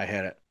I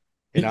hit it.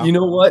 You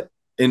know what?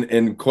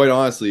 And quite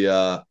honestly,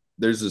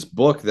 there's this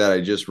book that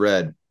I just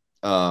read.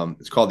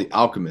 It's called The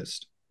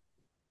Alchemist.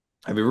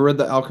 Have you ever read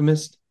The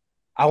Alchemist?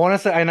 I want to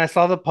say, and I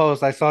saw the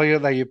post. I saw you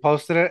that you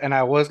posted it, and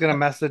I was gonna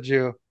message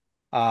you.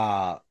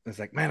 It's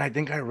like, man, I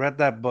think I read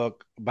that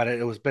book, but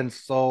it was been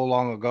so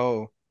long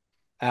ago.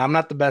 And I'm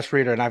not the best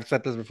reader, and I've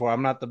said this before.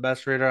 I'm not the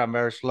best reader. I'm a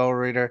very slow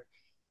reader.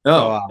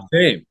 No,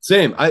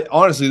 same. I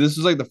honestly, this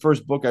is like the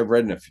first book I've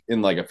read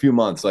in like a few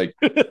months. Like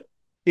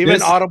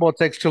even Audible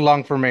takes too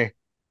long for me.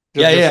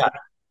 Yeah.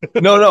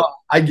 No,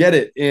 I get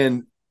it.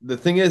 And the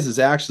thing is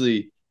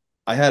actually,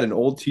 I had an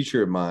old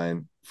teacher of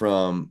mine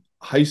from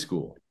high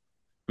school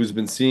who's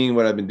been seeing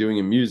what I've been doing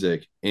in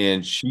music,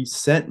 and she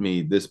sent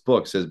me this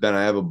book. Says, Ben,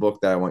 I have a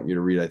book that I want you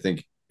to read. I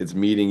think it's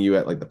meeting you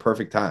at like the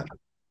perfect time.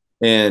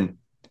 And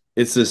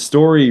it's a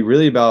story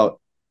really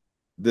about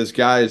this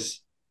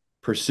guy's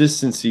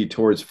persistency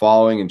towards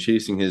following and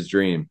chasing his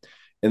dream.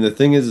 And the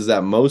thing is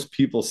that most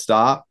people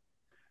stop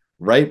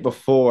right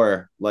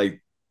before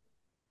like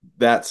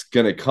that's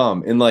gonna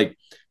come. And like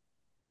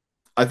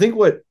I think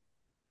what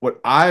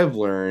I've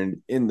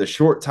learned in the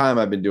short time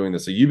I've been doing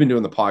this, so you've been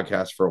doing the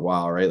podcast for a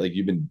while, right? Like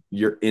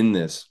you're in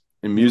this,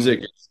 and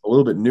music is a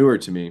little bit newer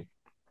to me.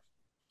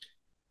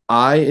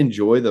 I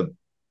enjoy the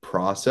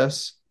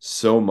process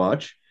so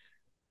much,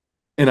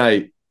 and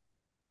I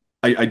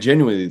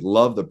genuinely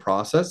love the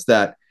process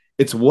that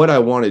it's what I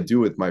want to do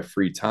with my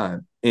free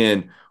time.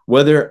 And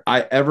whether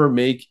I ever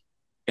make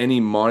any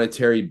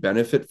monetary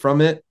benefit from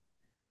it,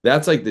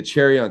 that's like the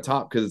cherry on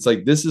top, because it's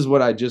like this is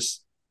what I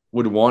just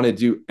would want to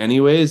do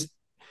anyways.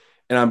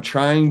 And I'm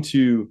trying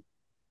to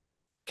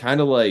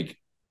kind of like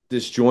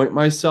disjoint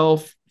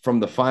myself from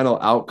the final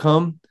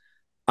outcome,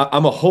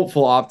 I'm a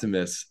hopeful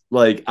optimist.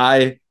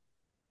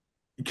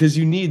 Because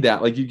you need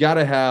that. Like, you got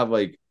to have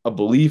like a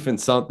belief in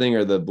something,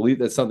 or the belief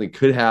that something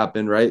could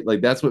happen, right?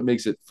 Like, that's what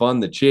makes it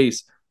fun to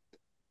chase.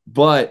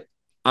 But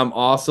I'm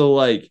also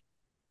like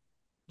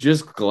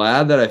just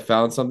glad that I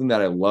found something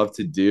that I love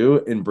to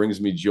do and brings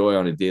me joy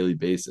on a daily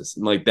basis.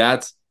 And like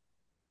that's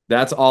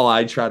all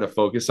I try to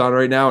focus on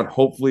right now. And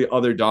hopefully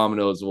other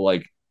dominoes will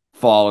like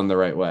fall in the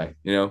right way,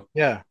 you know?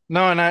 Yeah.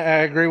 No, and I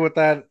agree with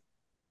that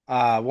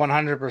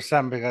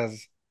 100%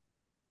 because,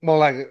 well,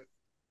 like,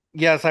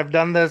 yes, I've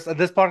done this.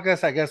 This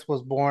podcast, I guess,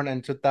 was born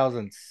in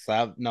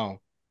 2007.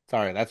 No,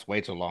 sorry, that's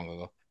way too long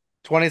ago.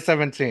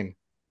 2017,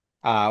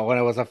 when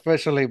it was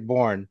officially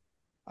born.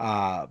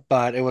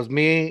 But it was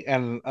me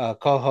and a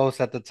co-host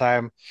at the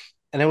time,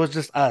 and it was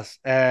just us.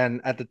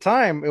 And at the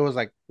time, it was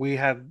like we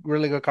had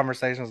really good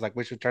conversations. Like,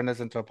 we should turn this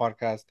into a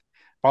podcast.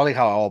 Probably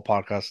how all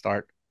podcasts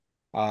start.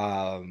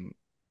 Um,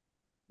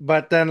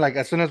 but then, like,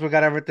 as soon as we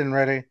got everything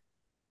ready,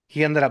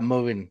 he ended up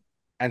moving.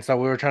 And so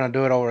we were trying to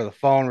do it over the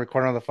phone,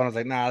 recording on the phone. I was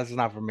like, nah, this is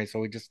not for me. So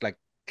we just like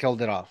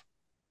killed it off.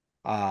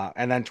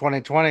 And then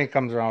 2020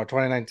 comes around, or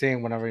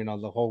 2019, whenever,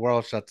 the whole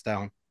world shuts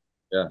down.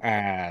 Yeah.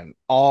 And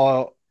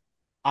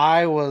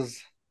I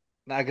was,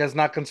 I guess,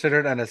 not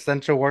considered an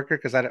essential worker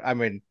because I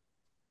mean,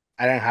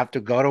 I didn't have to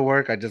go to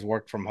work. I just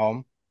worked from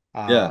home,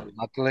 Yeah.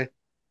 luckily.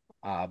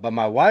 But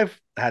my wife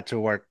had to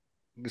work,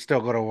 still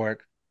go to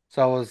work.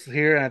 So I was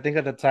here, and I think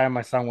at the time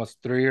my son was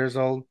 3 years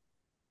old.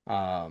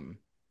 Um,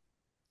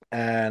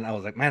 and I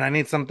was like, man, I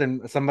need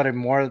somebody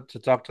more to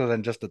talk to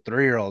than just a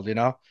 3-year-old,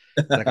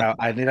 Like,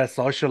 I need to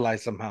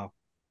socialize somehow.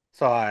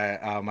 So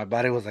my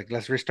buddy was like,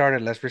 let's restart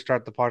it. Let's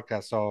restart the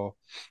podcast. So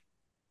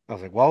I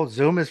was like, well,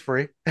 Zoom is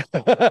free.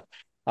 Yeah.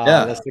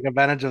 Let's take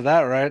advantage of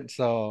that, right?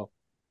 So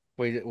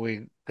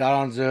we got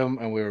on Zoom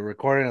and we were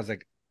recording. I was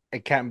like,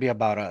 it can't be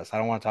about us. I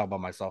don't want to talk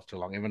about myself too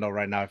long, even though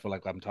right now I feel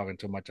like I'm talking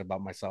too much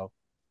about myself.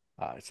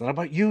 It's not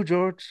about you,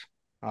 George.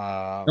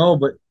 No,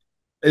 but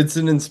it's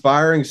an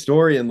inspiring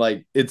story, and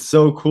like it's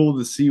so cool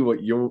to see what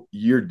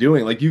you're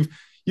doing. Like, you've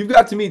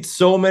got to meet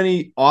so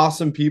many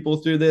awesome people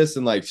through this,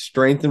 and like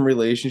strengthen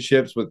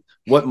relationships with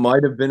what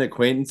might have been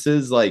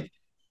acquaintances. Like,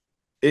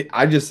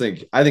 I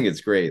think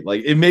it's great.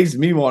 Like, it makes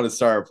me want to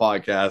start a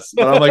podcast,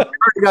 but I'm like, I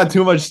already got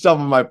too much stuff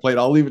on my plate.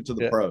 I'll leave it to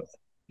the pros.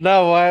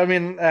 No, I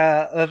mean,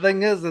 the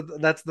thing is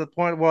that's the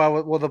point.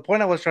 Well, the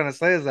point I was trying to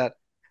say is that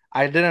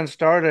I didn't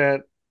start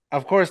it.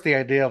 Of course, the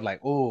idea of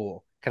like,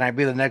 oh, can I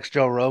be the next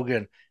Joe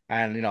Rogan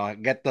and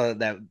get that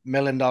 $1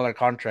 million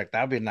contract?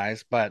 That'd be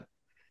nice. But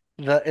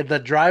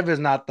the drive is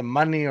not the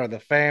money or the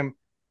fame,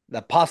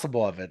 the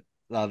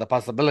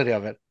possibility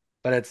of it.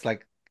 But it's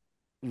like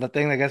the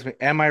thing that gets me: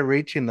 am I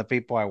reaching the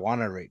people I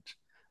want to reach?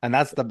 And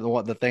that's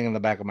the thing in the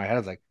back of my head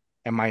is like,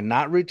 am I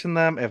not reaching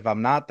them? If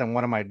I'm not, then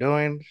what am I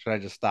doing? Should I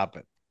just stop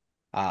it?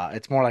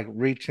 It's more like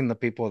reaching the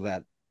people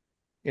that,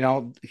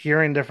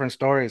 hearing different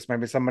stories.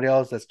 Maybe somebody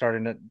else that's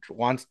starting to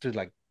wants to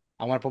like,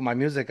 I want to put my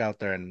music out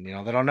there, and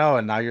they don't know.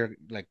 And now you're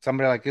like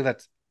somebody like you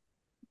that's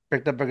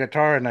picked up a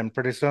guitar, and then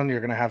pretty soon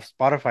you're gonna have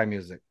Spotify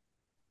music.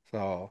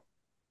 So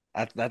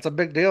that's a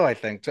big deal, I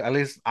think. At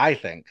least I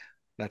think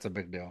that's a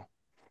big deal.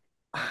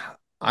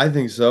 I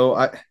think so.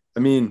 I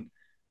mean,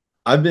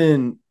 I've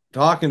been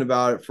talking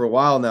about it for a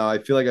while now. I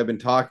feel like I've been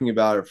talking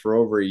about it for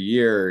over a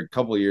year, a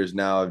couple of years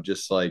now, of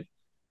just like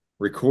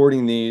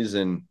recording these.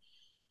 And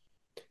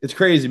it's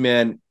crazy,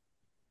 man.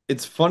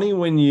 It's funny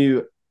when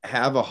you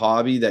have a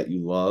hobby that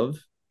you love,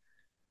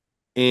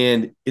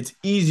 and it's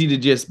easy to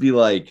just be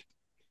like,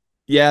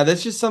 yeah,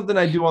 that's just something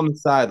I do on the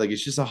side. Like,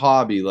 it's just a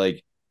hobby.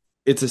 Like,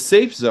 it's a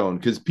safe zone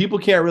because people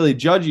can't really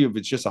judge you if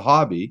it's just a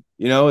hobby.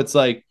 It's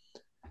like,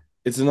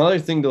 it's another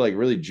thing to like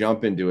really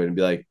jump into it and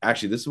be like,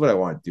 actually, this is what I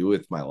want to do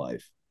with my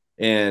life.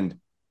 And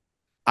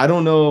I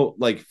don't know,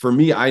 like, for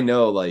me, I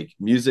know like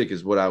music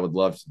is what I would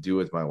love to do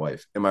with my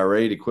wife. Am I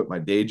ready to quit my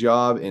day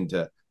job and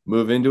to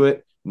move into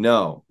it?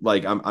 No,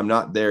 like, I'm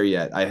not there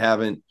yet. I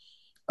haven't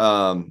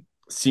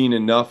seen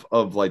enough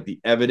of like the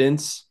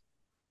evidence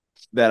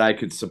that I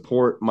could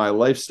support my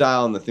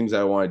lifestyle and the things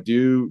I want to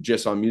do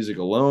just on music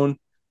alone.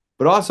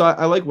 But also,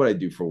 I like what I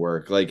do for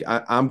work. Like,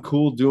 I'm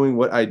cool doing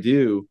what I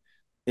do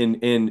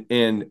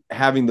and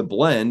having the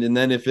blend. And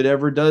then if it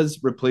ever does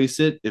replace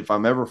it, if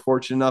I'm ever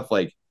fortunate enough,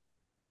 like,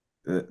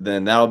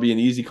 then that'll be an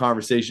easy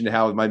conversation to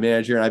have with my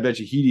manager. And I bet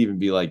you he'd even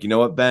be like, you know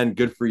what, Ben,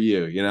 good for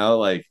you.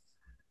 Like,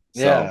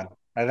 so. Yeah,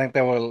 I think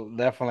they will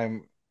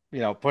definitely,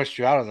 push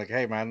you out. I was like,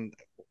 hey, man,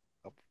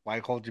 why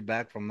hold you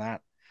back from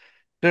that?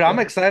 Dude, I'm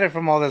excited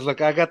from all this. Look,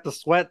 I got the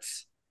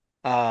sweats.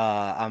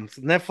 I'm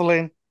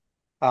sniffling.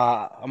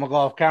 I'm gonna go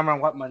off camera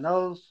and wipe my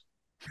nose.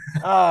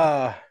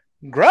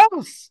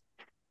 Gross.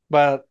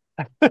 But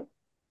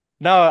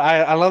no,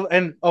 I love.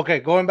 And okay,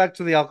 going back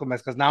to The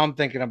Alchemist, because now I'm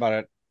thinking about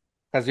it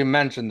because you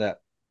mentioned it.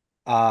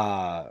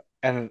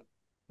 And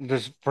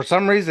there's, for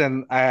some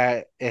reason,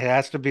 it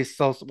has to be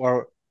so,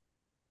 or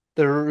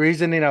the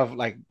reasoning of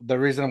like the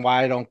reason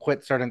why I don't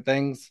quit certain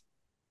things.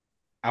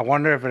 I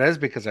wonder if it is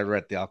because I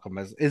read The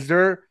Alchemist. Is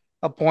there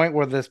a point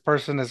where this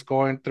person is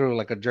going through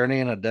like a journey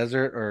in a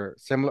desert or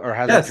similar, or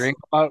has a Yes. dream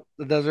about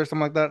the desert,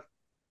 something like that?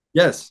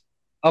 Yes.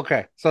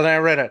 Okay, so then I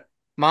read it.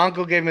 My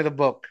uncle gave me the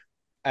book,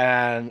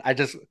 and I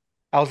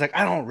was like,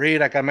 I don't read.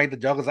 Like I made the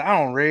joke, I was like, I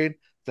don't read.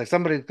 It's like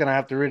somebody's gonna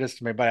have to read this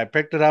to me. But I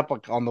picked it up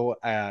like, on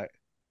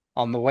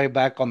the way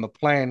back on the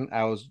plane.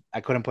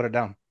 I couldn't put it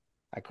down.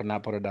 I could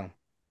not put it down.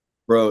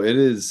 Bro, it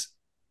is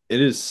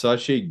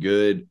such a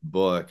good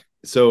book.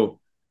 So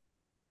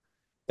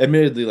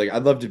admittedly, like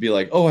I'd love to be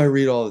like, oh, I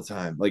read all the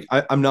time. Like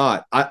I'm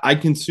not. I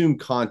consume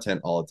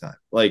content all the time.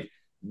 Like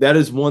that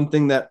is one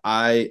thing that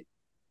I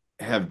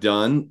have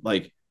done.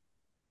 Like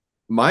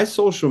my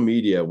social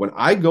media, when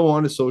I go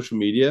onto social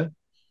media,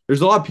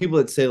 there's a lot of people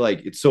that say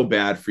like it's so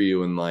bad for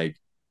you and like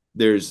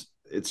it's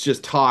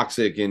just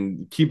toxic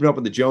and keeping up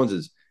with the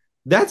Joneses.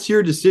 That's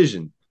your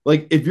decision.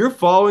 Like if you're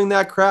following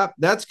that crap,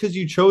 that's because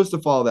you chose to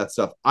follow that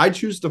stuff. I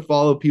choose to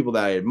follow people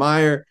that I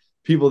admire,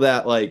 people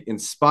that like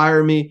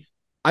inspire me.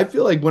 I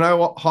feel like when I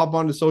hop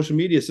onto social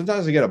media,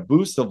 sometimes I get a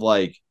boost of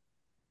like,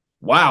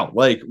 wow,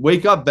 like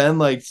wake up, Ben,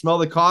 like smell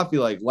the coffee,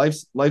 like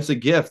life's a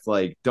gift.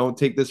 Like don't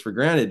take this for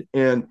granted.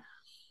 And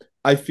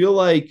I feel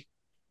like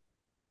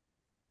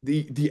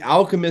the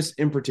Alchemist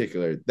in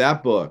particular,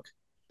 that book,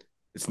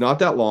 it's not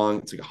that long.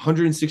 It's like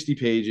 160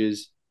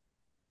 pages.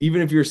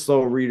 Even if you're a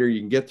slow reader, you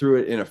can get through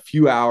it in a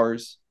few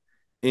hours.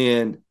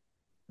 And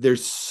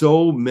there's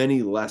so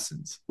many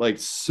lessons, like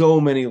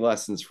so many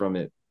lessons from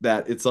it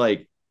that it's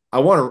like I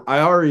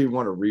already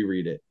want to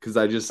reread it because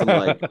I just am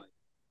like,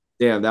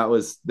 damn, there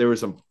was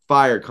some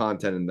fire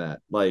content in that.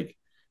 Like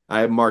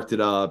I marked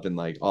it up and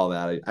like all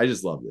that. I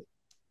just loved it.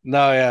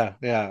 No, yeah,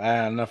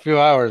 and a few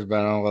hours,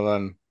 Ben. Well,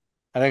 then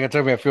I think it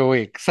took me a few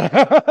weeks.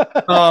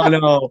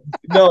 Oh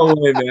no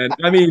way, man.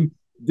 I mean,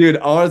 dude,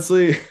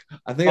 honestly,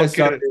 I think I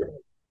started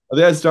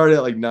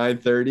at like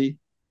 9:30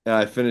 and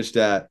I finished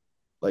at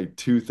like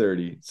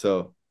 2:30.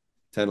 So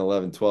 10,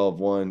 11, 12,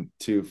 1,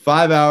 2,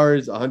 5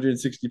 hours,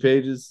 160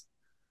 pages.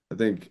 I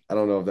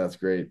don't know if that's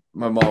great.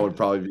 My mom would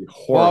probably be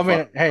horrified. Well, I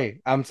mean, hey,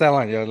 I'm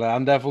telling you,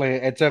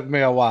 it took me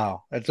a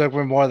while. It took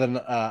me more than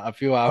a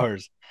few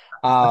hours.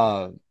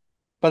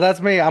 But that's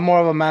me. I'm more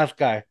of a math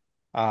guy.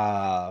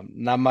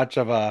 Not much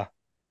of a,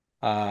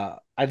 I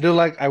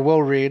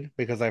will read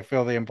because I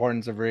feel the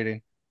importance of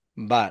reading,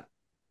 but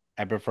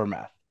I prefer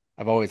math.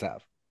 I've always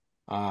have.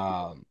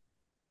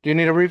 Do you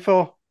need a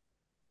refill?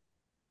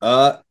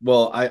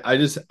 Well,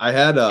 I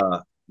had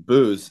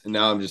booze and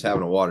now I'm just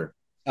having a water.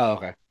 Oh,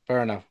 okay.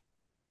 Fair enough.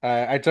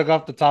 I took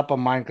off the top of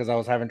mine because I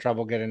was having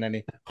trouble getting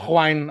any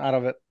wine out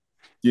of it.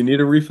 Do you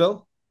need a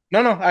refill?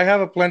 No, I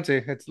have a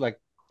plenty. It's like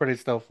pretty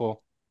still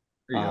full.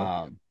 There you go.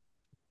 I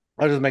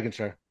was just making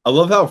sure. I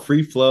love how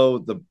free flow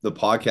the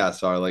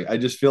podcasts are. Like I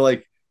just feel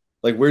like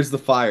where's the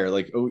fire?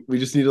 Like we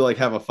just need to like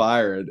have a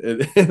fire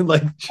and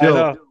like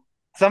chill.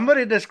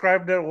 Somebody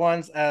described it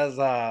once as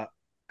a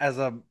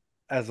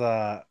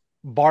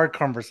bar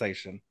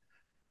conversation.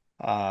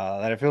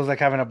 That it feels like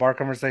having a bar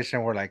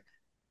conversation where like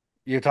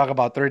you talk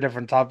about 3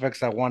 different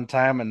topics at one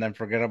time and then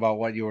forget about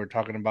what you were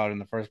talking about in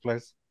the first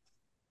place.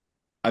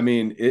 I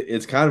mean,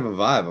 it's kind of a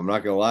vibe. I'm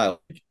not gonna lie.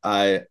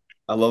 Like,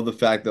 I love the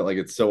fact that like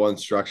it's so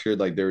unstructured.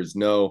 Like there's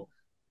no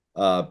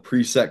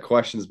preset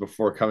questions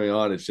before coming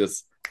on. It's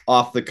just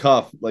off the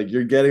cuff. Like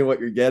you're getting what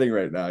you're getting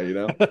right now. You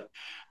know.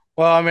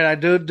 Well, I mean, I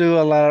do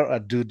a lot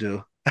of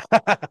do.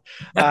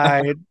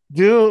 I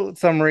do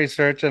some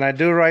research and I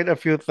do write a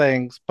few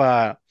things,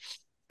 but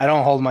I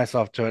don't hold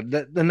myself to it.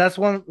 And that's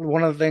one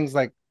of the things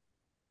like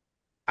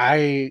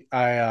I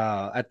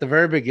at the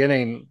very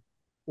beginning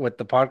with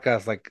the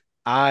podcast, like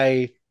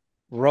I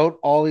wrote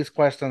all these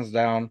questions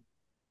down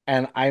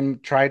and I'm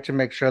trying to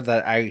make sure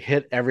that I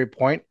hit every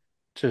point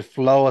to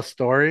flow a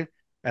story.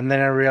 And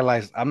then I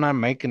realized I'm not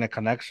making a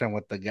connection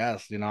with the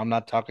guests. I'm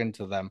not talking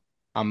to them.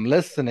 I'm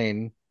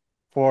listening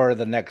for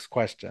the next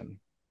question.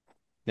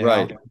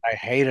 Right. I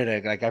hated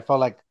it. Like I felt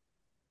like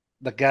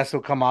the guests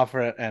would come off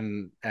it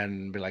and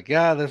be like,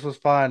 yeah, this was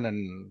fun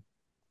and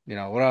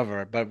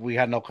whatever. But we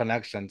had no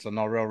connection, so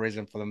no real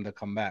reason for them to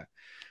come back.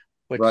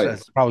 Which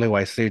is probably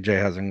why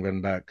CJ hasn't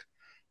been back.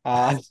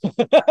 But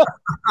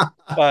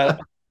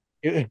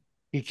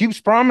he keeps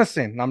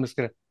promising. No, I'm just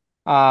kidding.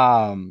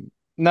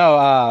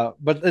 No,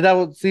 but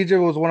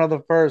CJ was one of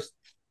the first.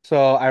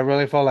 So I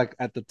really felt like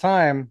at the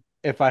time,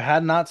 if I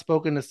had not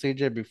spoken to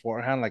CJ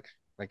beforehand, like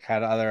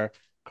had other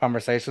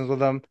conversations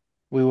with him,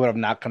 we would have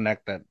not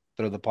connected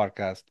through the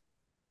podcast.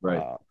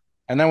 Right.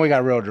 And then we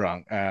got real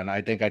drunk, and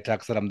I think I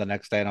texted him the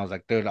next day, and I was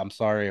like, "Dude, I'm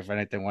sorry if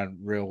anything went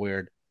real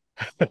weird."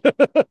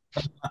 But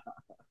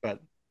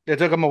it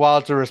took him a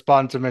while to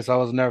respond to me, so I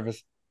was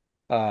nervous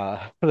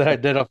that I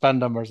did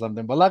offend him or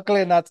something. But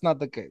luckily, that's not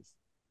the case.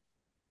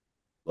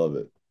 Love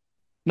it.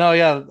 No,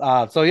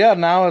 yeah. So yeah,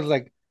 now it's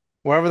like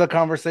wherever the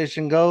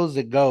conversation goes,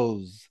 it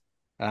goes,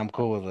 and I'm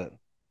cool with it.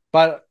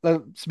 But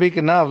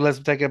speaking of, let's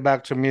take it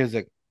back to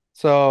music.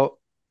 So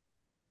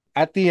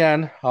at the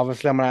end,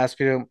 obviously, I'm gonna ask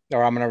you,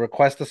 or I'm gonna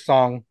request a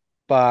song,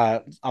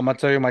 but I'm gonna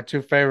tell you my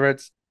 2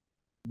 favorites: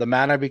 "The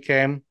Man I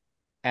Became"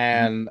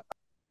 and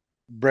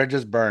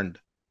 "Bridges Burned."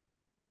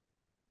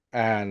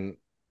 and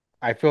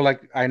I feel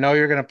like I know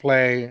you're gonna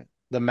play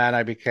The Man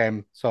I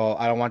Became, so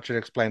I don't want you to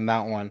explain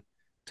that one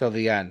till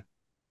the end.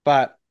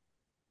 But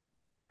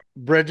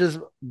Bridges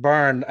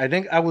Burned, I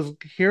think I was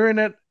hearing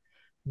it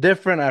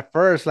different at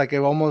first. Like it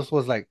almost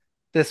was like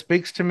this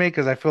speaks to me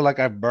because I feel like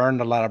I've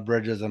burned a lot of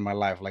bridges in my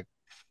life, like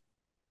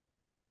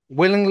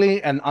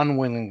willingly and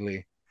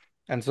unwillingly.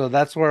 And so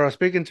that's where it was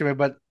speaking to me.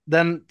 But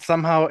then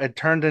somehow it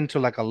turned into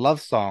like a love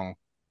song.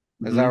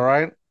 Is that Mhm.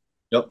 right?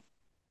 Yep.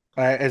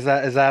 Is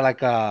that like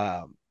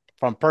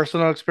from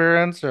personal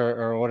experience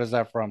or what is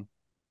that from?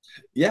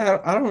 Yeah,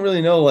 I don't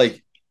really know.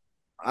 Like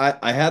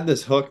I had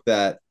this hook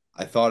that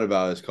I thought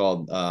about. It's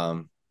called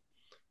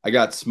I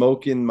got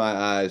smoke in my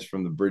eyes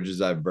from the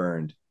bridges I've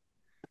burned.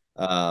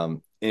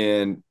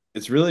 And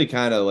it's really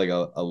kind of like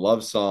a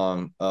love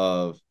song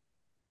of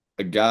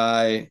a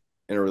guy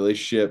in a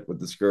relationship with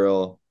this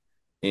girl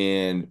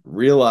and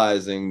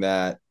realizing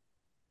that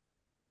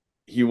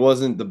he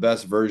wasn't the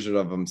best version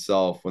of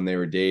himself when they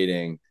were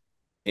dating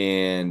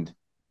and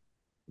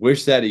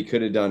wish that he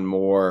could have done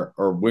more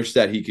or wish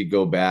that he could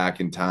go back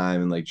in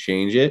time and like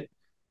change it.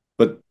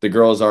 But the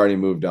girl's already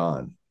moved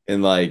on.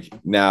 And like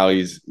now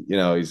he's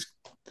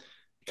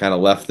kind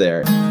of left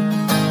there.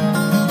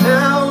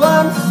 Now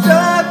I'm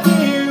stuck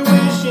here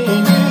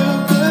wishing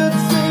you could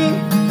see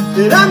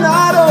that I'm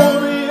not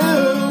over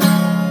you,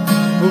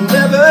 will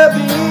never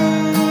be.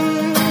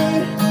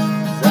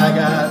 'Cause I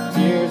got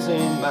tears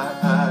in my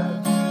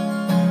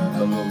eyes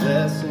from the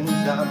lessons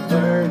I've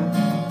learned.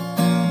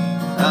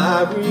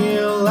 I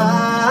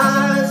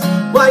realize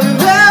why you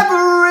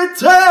never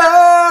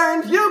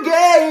returned. You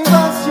gave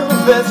us your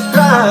best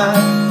try,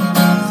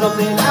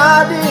 something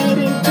I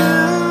didn't do.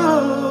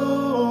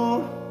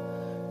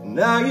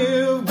 Now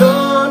you've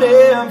gone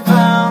and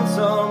found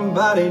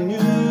somebody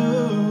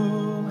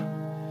new,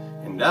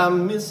 and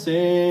I'm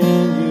missing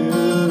you.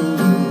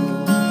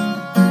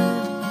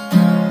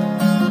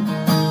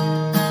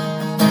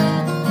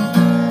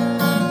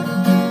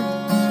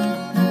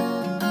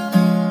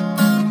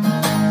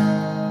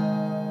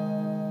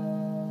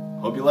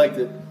 Hope you liked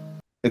it.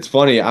 It's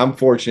funny. I'm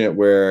fortunate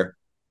where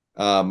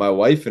my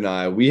wife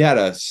and we had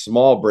a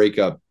small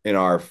breakup in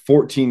our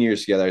 14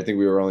 years together. I think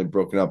we were only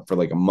broken up for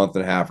like a month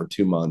and a half or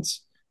 2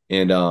 months.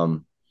 And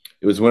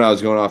it was when I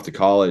was going off to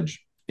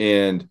college.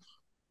 And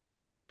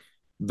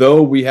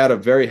though we had a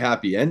very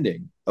happy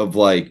ending of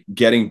like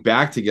getting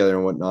back together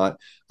and whatnot,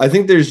 I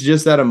think there's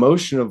just that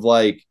emotion of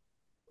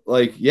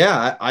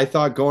yeah, I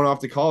thought going off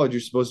to college,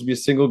 you're supposed to be a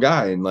single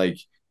guy. And like,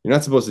 you're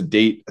not supposed to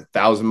date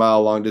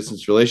 1,000-mile long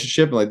distance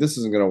relationship. And like, this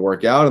isn't going to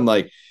work out. And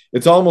like,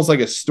 it's almost like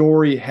a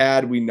story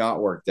had we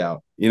not worked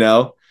out,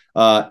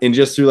 and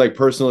just through like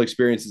personal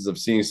experiences of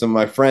seeing some of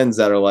my friends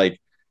that are like,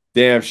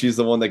 damn, she's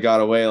the one that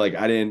got away. Like,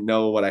 I didn't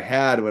know what I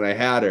had when I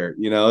had her,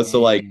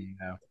 So like,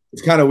 Yeah.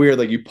 it's kind of weird.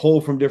 Like you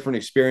pull from different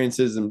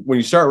experiences. And when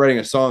you start writing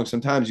a song,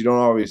 sometimes you don't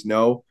always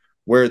know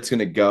where it's going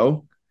to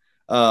go.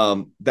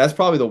 That's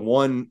probably the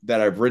one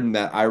that I've written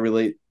that I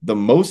relate the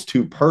most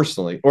to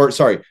personally, or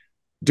sorry,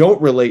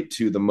 don't relate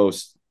to the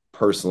most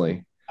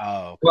personally.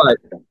 Oh, okay.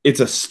 But it's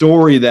a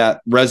story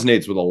that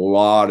resonates with a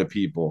lot of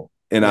people.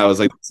 And I was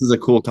like, this is a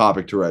cool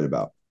topic to write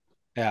about.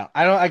 Yeah,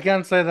 I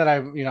can't say that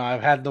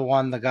I've had the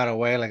one that got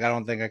away. Like I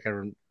don't think I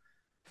can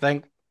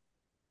think.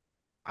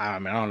 I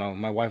mean, I don't know.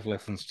 My wife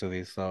listens to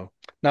these, so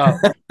no.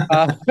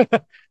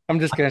 I'm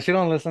just kidding. She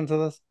don't listen to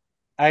this.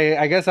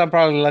 I guess I'm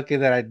probably lucky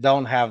that I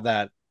don't have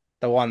the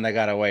one that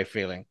got away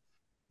feeling.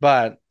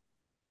 But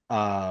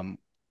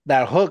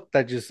that hook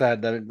that you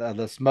said,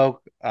 the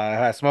smoke,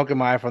 had smoke in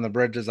my eye from the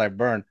bridges I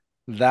burned,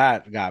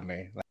 that got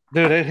me. Like,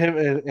 dude,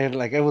 it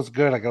like it was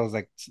good. Like I was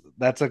like,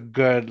 that's a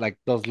good, like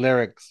those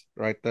lyrics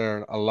right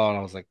there alone.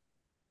 I was like,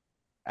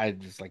 I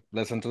just like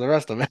listen to the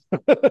rest of it.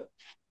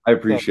 I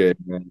appreciate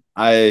it, man.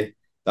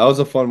 That was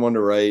a fun one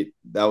to write.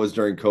 That was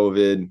during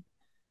COVID.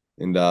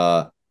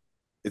 And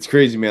it's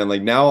crazy, man.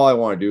 Like now all I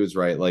want to do is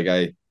write. Like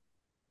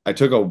I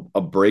took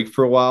a break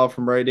for a while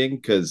from writing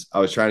because I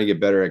was trying to get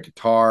better at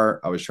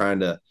guitar. I was trying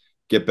to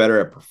get better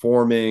at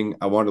performing.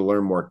 I wanted to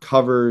learn more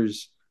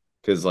covers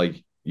because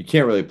like you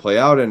can't really play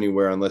out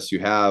anywhere unless you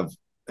have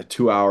a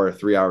 2 hour,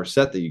 3 hour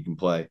set that you can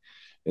play.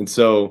 And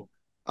so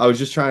I was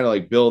just trying to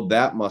like build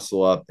that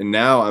muscle up. And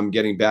now I'm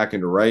getting back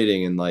into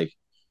writing. And like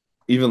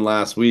even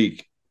last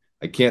week,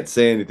 I can't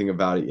say anything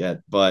about it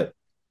yet, but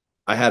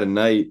I had a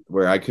night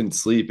where I couldn't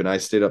sleep and I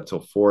stayed up till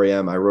 4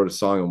 a.m. I wrote a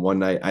song in one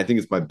night. I think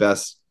it's my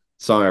best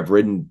song I've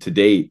written to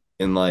date.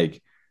 And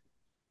like,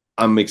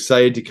 I'm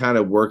excited to kind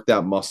of work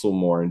that muscle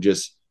more and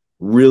just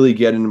really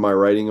get into my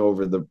writing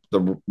over the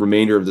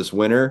remainder of this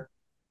winter,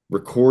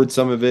 record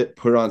some of it,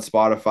 put it on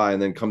Spotify,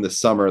 and then come this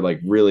summer, like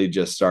really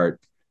just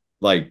start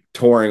like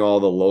touring all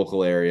the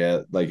local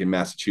area, like in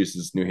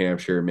Massachusetts, New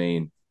Hampshire,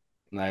 Maine.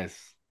 Nice,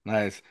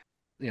 nice.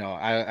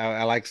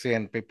 I like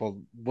seeing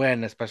people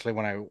win, especially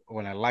when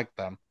I like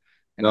them.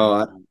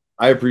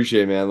 I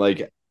appreciate it, man.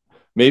 Like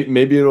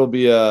maybe it'll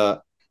be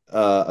a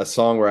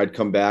song where I'd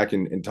come back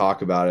and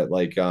talk about it.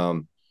 Like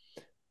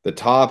the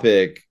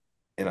topic,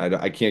 and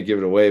I can't give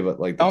it away, but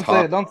like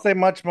don't say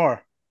much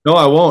more. No,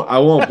 I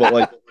won't. But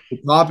like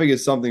the topic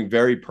is something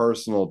very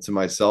personal to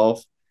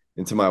myself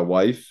and to my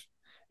wife.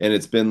 And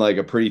it's been like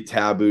a pretty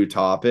taboo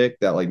topic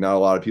that like not a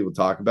lot of people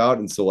talk about.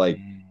 And so like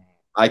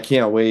I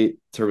can't wait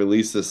to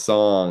release this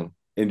song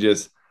and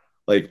just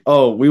like,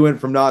 oh, we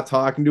went from not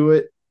talking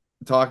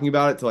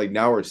about it to like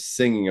now we're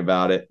singing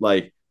about it.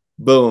 Like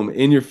boom,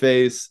 in your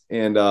face.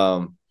 And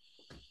I'm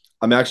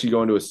actually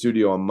going to a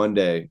studio on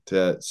Monday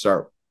to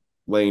start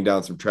laying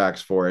down some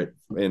tracks for it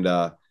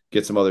and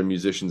get some other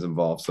musicians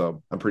involved.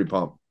 So I'm pretty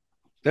pumped.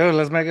 Dude,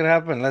 let's make it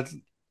happen.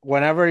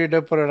 Whenever you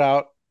do put it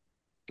out,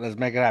 let's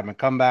make it happen.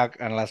 Come back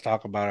and let's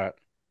talk about it.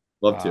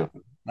 Love to.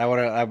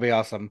 That'd be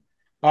awesome.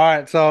 All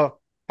right, so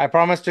I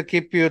promise to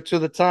keep you to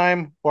the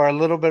time. We're a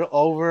little bit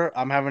over.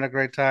 I'm having a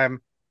great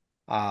time.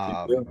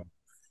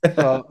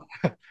 So,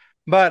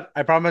 but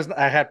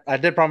I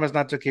did promise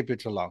not to keep you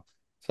too long.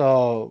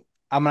 So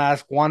I'm gonna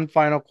ask one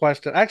final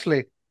question.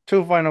 Actually,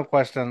 two final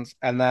questions,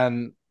 and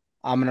then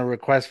I'm gonna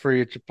request for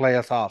you to play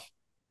us off.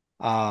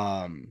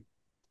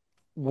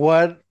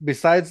 What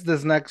besides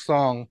this next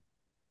song,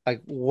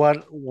 like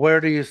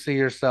where do you see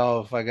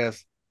yourself? I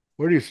guess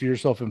where do you see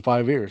yourself in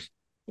 5 years?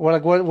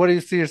 What do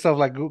you see yourself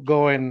like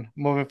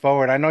moving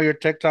forward? I know your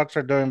TikToks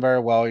are doing very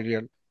well.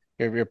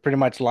 You're pretty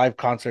much live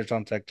concerts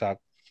on TikTok.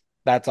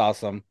 That's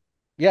awesome.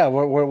 Yeah,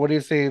 where do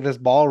you see this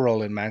ball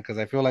rolling, man? Because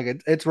I feel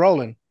like it's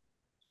rolling.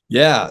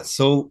 Yeah.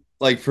 So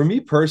like for me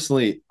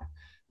personally,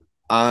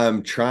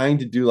 I'm trying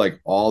to do like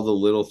all the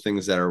little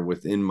things that are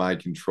within my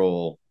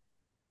control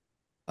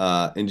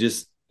and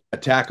just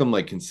attack them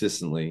like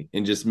consistently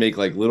and just make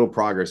like little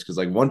progress because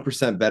like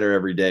 1% better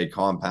every day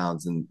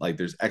compounds and like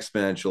there's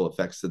exponential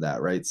effects to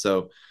that, right?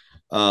 So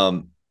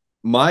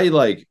my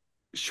like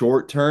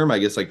short term, I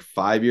guess like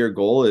 5-year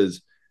goal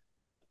is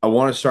I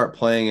want to start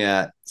playing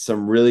at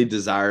some really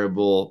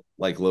desirable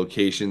like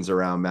locations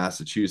around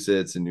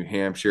Massachusetts and New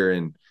Hampshire.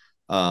 And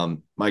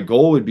my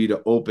goal would be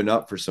to open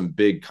up for some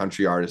big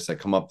country artists that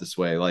come up this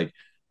way. Like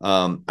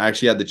I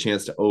actually had the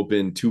chance to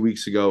open 2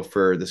 weeks ago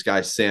for this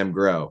guy, Sam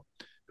Grow,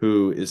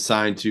 who is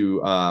signed to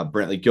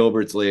Brantley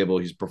Gilbert's label.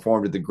 He's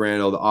performed at the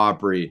Grand Ole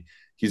Opry.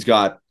 He's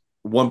got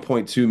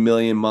 1.2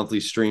 million monthly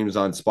streams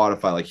on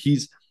Spotify. Like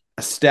he's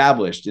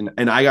established.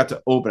 And I got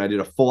to open. I did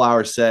a full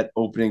hour set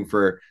opening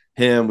for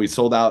him. We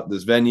sold out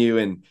this venue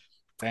and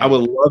I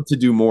would love to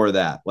do more of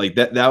that. Like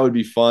that would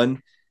be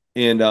fun.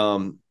 And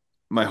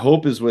my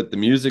hope is with the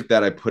music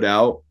that I put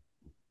out,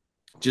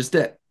 just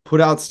to put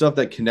out stuff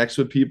that connects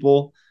with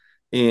people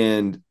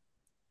and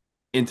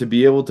to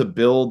be able to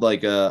build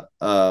like a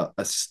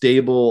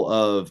stable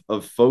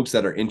of folks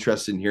that are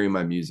interested in hearing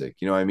my music.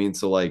 You know what I mean?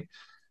 So like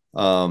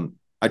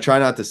I try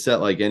not to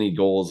set like any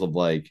goals of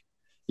like,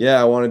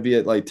 yeah, I want to be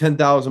at like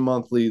 10,000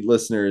 monthly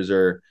listeners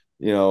or,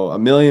 you know,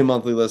 1 million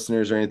monthly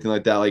listeners or anything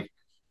like that. Like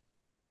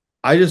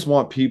I just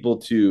want people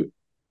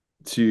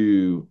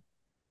to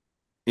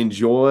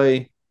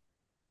enjoy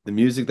the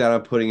music that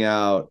I'm putting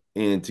out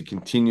and to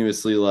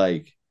continuously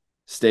like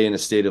stay in a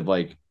state of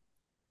like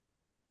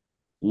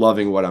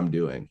loving what I'm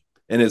doing.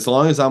 And as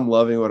long as I'm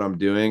loving what I'm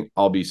doing,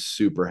 I'll be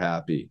super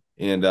happy.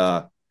 And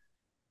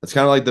it's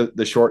kind of like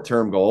the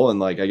short-term goal. And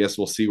like, I guess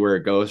we'll see where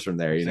it goes from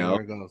there, you know?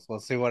 Where it goes. We'll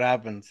see what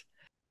happens.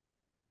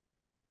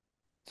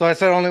 So I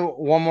said only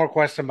one more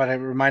question, but it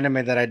reminded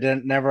me that I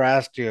never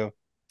asked you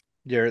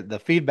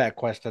the feedback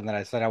question that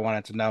I said I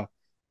wanted to know.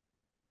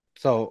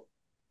 So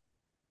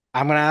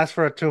I'm gonna ask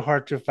for a too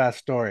hard, too fast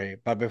story.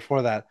 But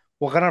before that,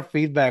 what kind of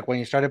feedback when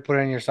you started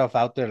putting yourself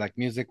out there, like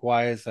music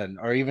wise,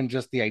 or even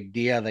just the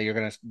idea that you're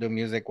gonna do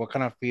music? What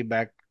kind of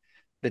feedback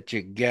did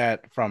you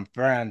get from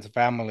friends,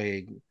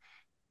 family,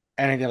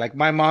 anything? Like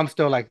my mom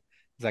still like,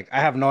 it's like I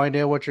have no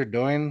idea what you're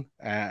doing,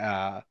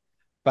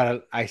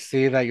 but I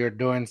see that you're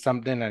doing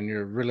something and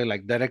you're really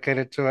like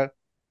dedicated to it.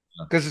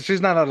 Because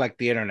she's not like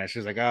the internet.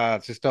 She's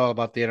like, she's still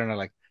about the internet.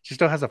 Like she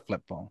still has a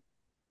flip phone,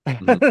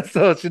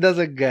 so she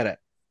doesn't get it,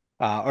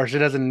 or she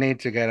doesn't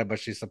need to get it, but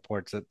she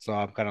supports it. So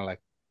I'm kind of like,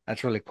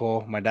 that's really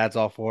cool. My dad's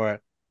all for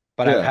it.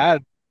 But I've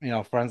had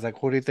friends like,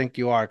 who do you think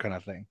you are, kind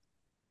of thing.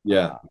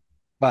 Yeah.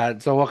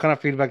 But so, what kind of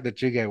feedback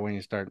did you get when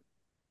you start?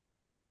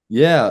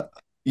 Yeah,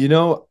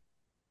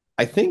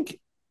 I think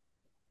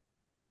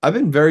I've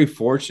been very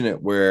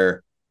fortunate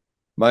where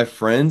my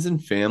friends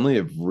and family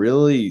have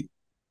really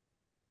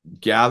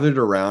gathered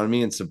around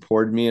me and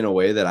supported me in a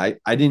way that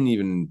I didn't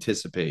even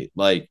anticipate.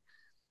 Like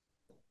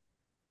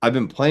I've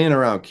been playing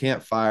around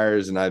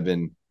campfires and I've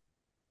been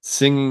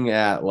singing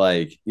at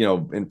like,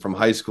 and from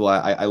high school,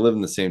 I live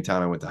in the same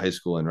town I went to high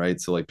school in, right?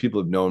 So like people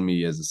have known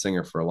me as a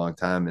singer for a long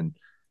time. And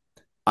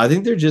I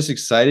think they're just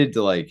excited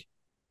to like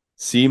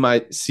see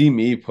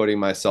me putting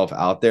myself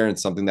out there in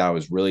something that I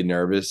was really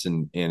nervous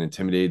and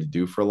intimidated to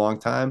do for a long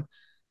time.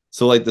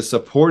 So like the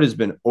support has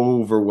been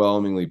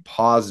overwhelmingly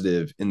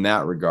positive in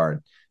that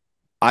regard.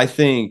 I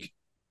think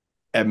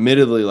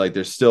admittedly, like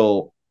there's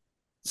still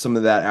some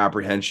of that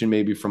apprehension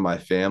maybe from my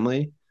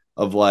family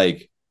of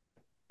like,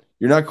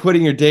 you're not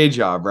quitting your day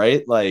job,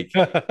 right? Like,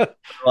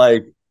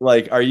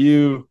 are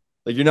you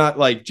like, you're not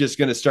like just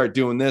going to start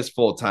doing this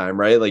full time,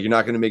 right? Like you're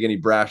not going to make any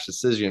brash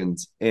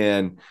decisions.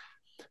 And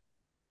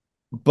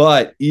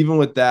But even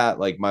with that,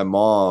 like my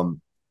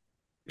mom,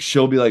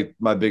 she'll be like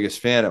my biggest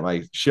fan at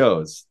my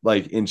shows.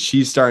 Like, and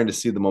she's starting to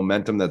see the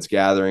momentum that's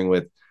gathering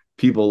with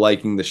people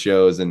liking the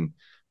shows. And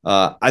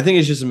I think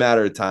it's just a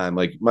matter of time.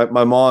 Like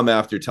my mom,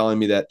 after telling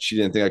me that she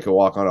didn't think I could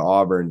walk on to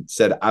Auburn,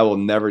 said, I will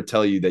never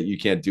tell you that you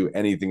can't do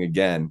anything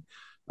again.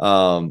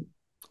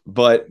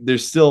 But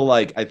there's still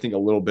like, I think a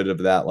little bit of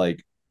that,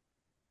 like,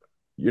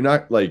 you're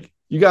not like,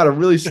 you got a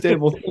really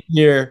stable thing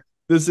here.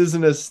 This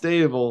isn't as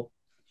stable.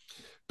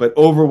 But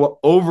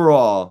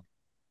overall,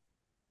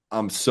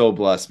 I'm so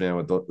blessed, man,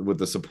 with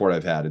the support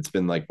I've had. It's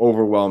been like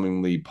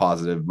overwhelmingly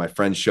positive. My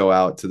friends show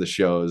out to the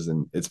shows,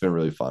 and it's been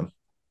really fun.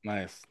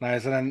 Nice.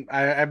 And then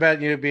I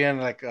bet you being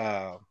like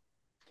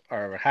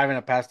or having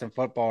a past in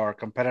football or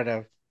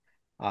competitive,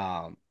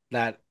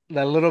 that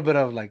little bit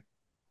of like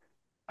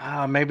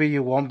maybe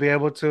you won't be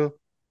able to,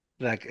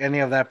 like any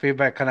of that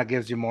feedback kind of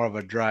gives you more of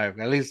a drive.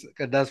 At least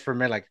it does for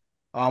me. Like,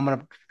 oh, I'm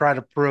gonna try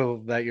to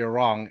prove that you're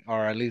wrong,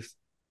 or at least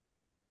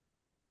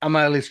I'm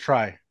gonna at least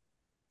try.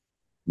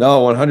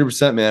 No,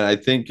 100%, man. I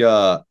think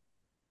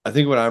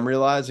what I'm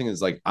realizing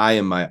is like I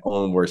am my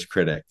own worst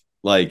critic.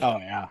 Like Oh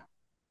yeah.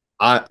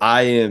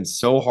 I am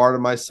so hard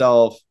on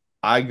myself.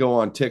 I go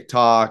on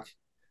TikTok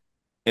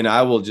and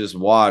I will just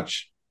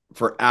watch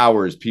for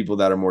hours people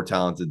that are more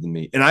talented than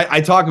me. And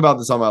I talk about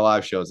this on my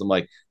live shows. I'm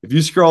like, if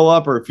you scroll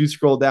up or if you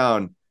scroll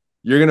down,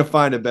 you're gonna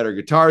find a better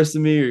guitarist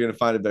than me, you're gonna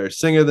find a better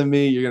singer than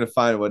me, you're gonna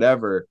find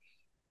whatever.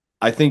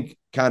 I think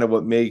kind of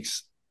what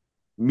makes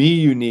me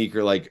unique,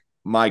 or like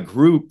my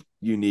group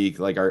unique,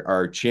 like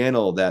our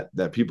channel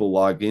that people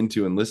log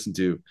into and listen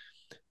to,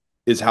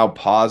 is how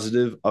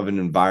positive of an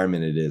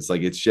environment it is.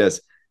 Like it's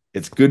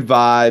good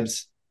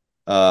vibes.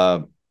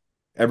 Uh,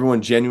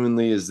 Everyone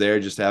genuinely is there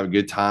just to have a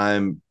good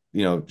time,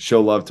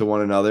 show love to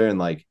one another, and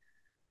like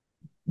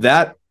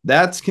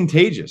that's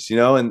contagious,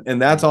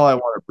 and that's all I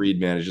want to breed,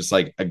 man. Is just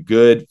like a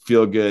good,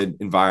 feel good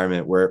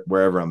environment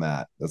wherever I'm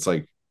at. That's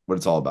like what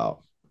it's all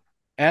about.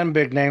 And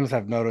big names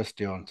have noticed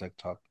you on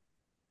TikTok.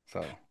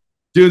 So,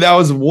 dude, that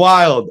was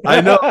wild. I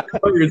know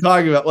what you're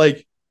talking about.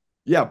 Like,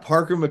 yeah,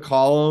 Parker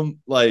McCollum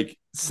like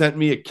sent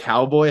me a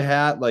cowboy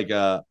hat, like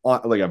a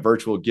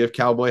virtual gift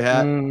cowboy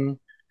hat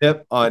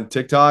tip on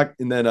TikTok,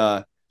 and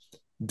then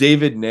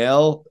David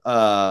Nail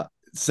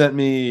sent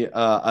me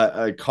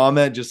a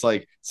comment just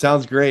like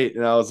sounds great,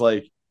 and I was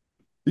like,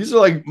 these are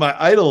like my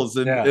idols,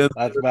 and, yeah, and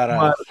that's my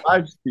badass.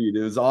 live speed.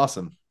 It was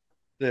awesome.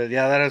 Dude,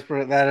 yeah, that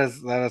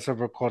is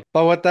super cool.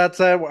 But with that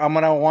said, I'm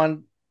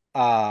gonna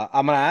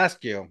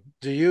ask you,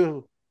 do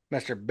you,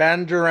 Mr.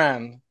 Ben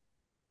Duran,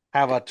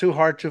 have a too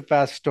hard, too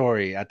fast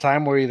story? A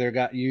time where you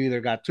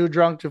either got too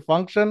drunk to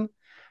function,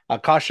 a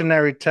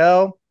cautionary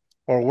tale,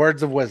 or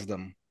words of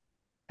wisdom?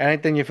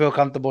 Anything you feel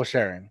comfortable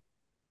sharing.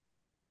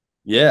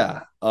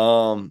 Yeah.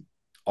 I'll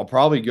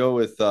probably go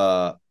with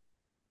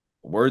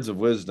words of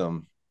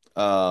wisdom.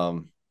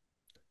 And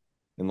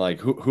like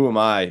who am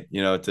I,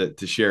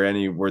 to share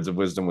any words of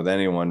wisdom with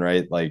anyone,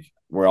 right? Like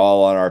we're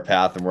all on our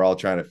path and we're all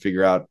trying to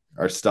figure out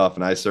our stuff,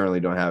 and I certainly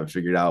don't have it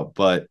figured out.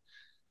 But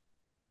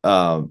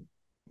um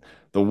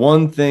the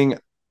one thing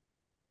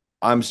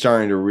I'm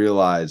starting to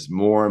realize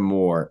more and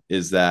more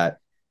is that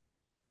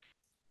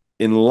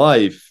in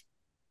life,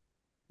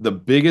 the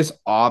biggest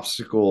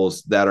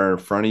obstacles that are in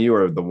front of you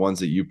are the ones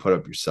that you put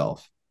up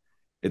yourself.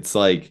 It's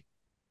like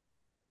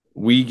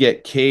we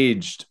get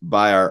caged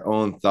by our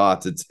own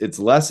thoughts. It's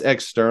less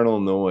external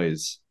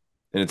noise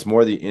and it's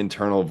more the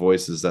internal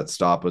voices that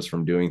stop us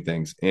from doing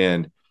things.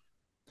 And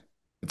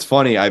it's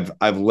funny,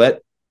 I've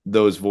let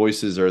those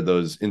voices or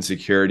those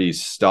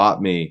insecurities stop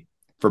me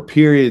for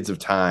periods of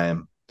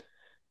time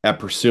at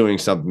pursuing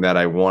something that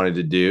I wanted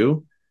to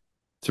do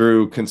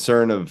through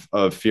concern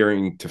of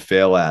fearing to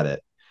fail at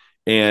it.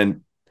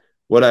 And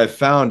what I've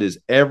found is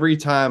every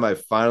time I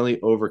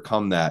finally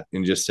overcome that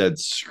and just said,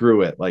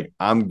 screw it, like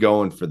I'm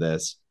going for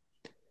this,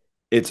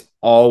 it's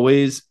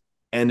always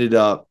ended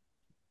up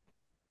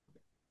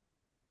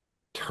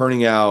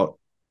turning out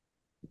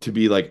to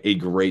be like a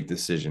great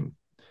decision.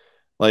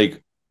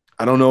 Like,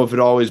 I don't know if it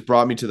always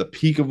brought me to the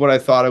peak of what I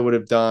thought I would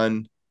have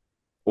done,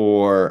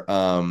 or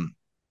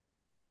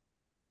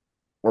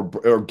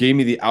or gave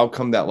me the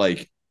outcome that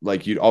like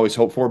you'd always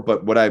hope for,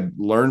 but what I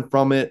learned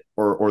from it,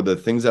 or the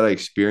things that I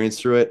experienced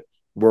through it,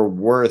 were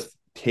worth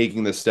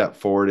taking the step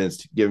forward, and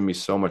it's given me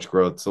so much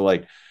growth. So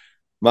like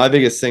my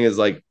biggest thing is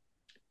like,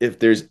 if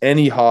there's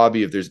any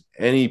hobby, if there's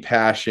any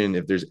passion,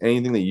 if there's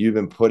anything that you've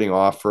been putting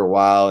off for a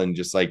while and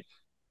just like,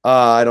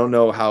 I don't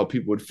know how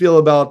people would feel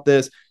about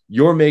this,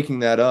 you're making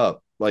that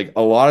up. Like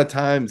a lot of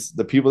times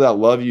the people that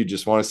love you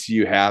just want to see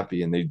you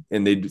happy, and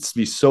they'd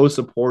be so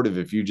supportive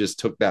if you just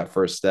took that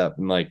first step.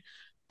 And like,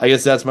 I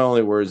guess that's my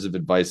only words of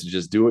advice, is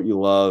just do what you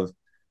love.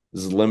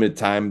 This is limited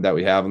time that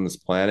we have on this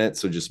planet,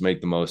 so just make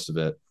the most of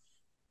it.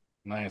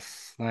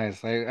 Nice. I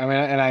mean,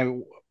 and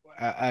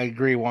I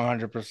agree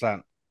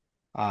 100%.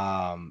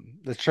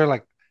 It's true.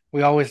 Like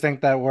we always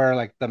think that we're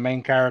like the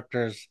main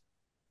characters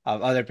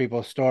of other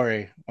people's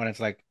story when it's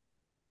like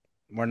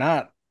we're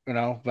not,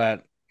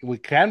 but we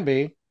can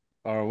be,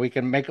 or we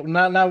can make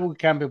not we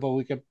can be, but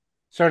we can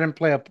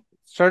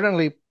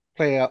certainly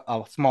play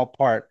a small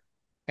part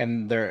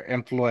in their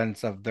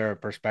influence of their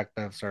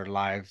perspectives or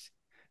lives,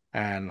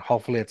 and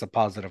hopefully it's a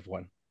positive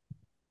one.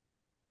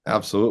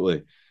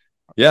 Absolutely.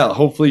 Yeah,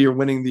 hopefully you're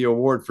winning the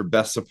award for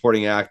best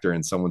supporting actor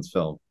in someone's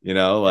film,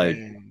 like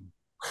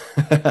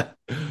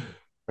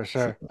for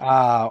sure.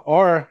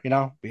 Or,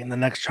 being the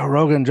next Joe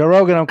Rogan. Joe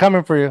Rogan, I'm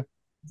coming for you.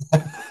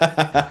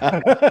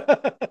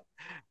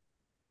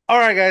 All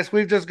right, guys,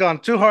 we've just gone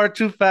Too Hard,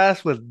 Too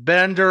Fast with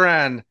Ben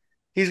Duran.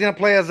 He's going to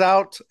play us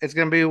out. It's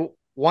going to be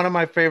one of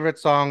my favorite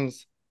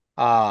songs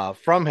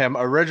from him,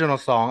 original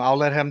song. I'll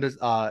let him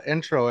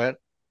intro it.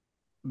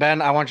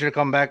 Ben, I want you to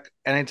come back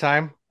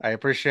anytime. I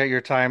appreciate your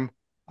time.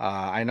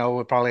 I know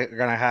we're probably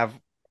going to have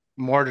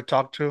more to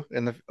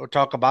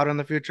talk about in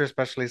the future,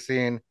 especially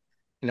seeing,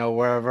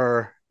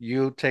 wherever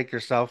you take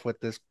yourself with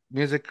this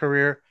music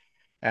career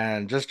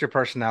and just your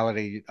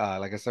personality.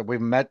 Like I said,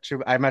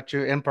 I met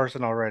you in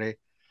person already.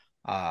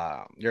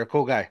 You're a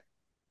cool guy.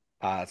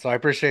 So I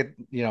appreciate,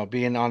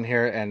 being on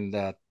here and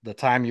the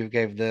time you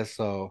gave this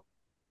or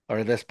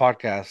this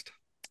podcast.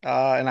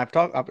 And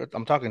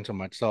I'm talking too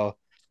much. So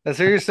let's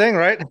hear you sing,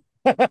 right?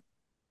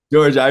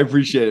 George, I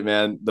appreciate it,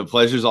 man. The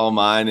pleasure's all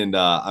mine, and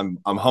I'm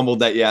humbled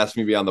that you asked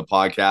me to be on the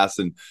podcast,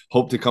 and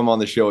hope to come on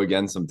the show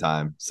again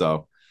sometime.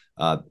 So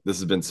this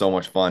has been so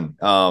much fun.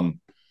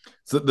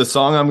 So the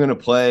song I'm going to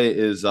play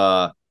is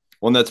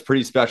one that's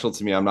pretty special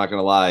to me. I'm not going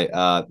to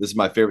lie. This is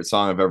my favorite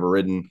song I've ever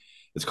written.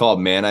 It's called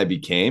 "Man I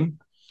Became,"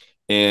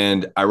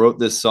 and I wrote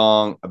this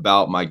song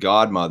about my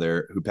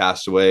godmother who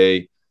passed away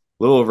a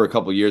little over a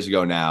couple years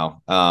ago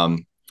now.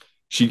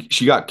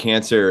 She got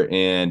cancer,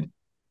 and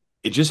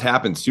it just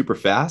happened super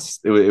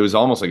fast. It was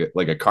almost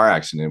like a car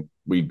accident.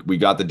 We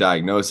got the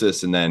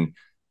diagnosis, and then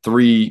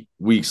 3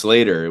 weeks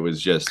later, it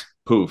was just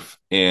poof.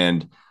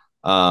 And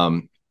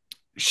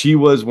she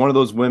was one of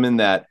those women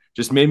that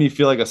just made me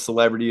feel like a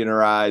celebrity in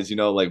her eyes,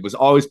 like was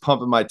always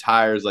pumping my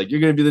tires, like, you're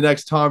going to be the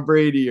next Tom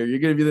Brady, or you're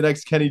going to be the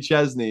next Kenny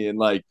Chesney. And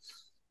like,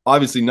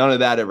 obviously none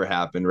of that ever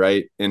happened.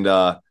 Right. And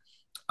I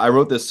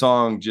wrote this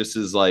song just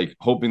as like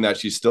hoping that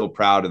she's still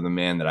proud of the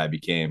man that I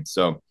became.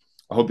 So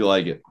I hope you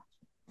like it.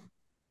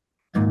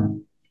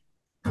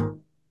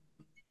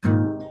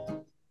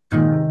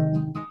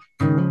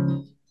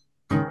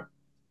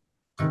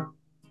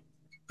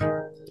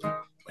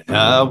 When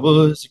I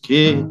was a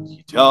kid,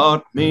 you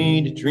taught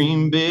me to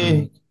dream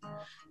big,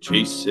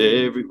 chase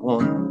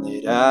everyone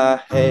that I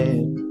had.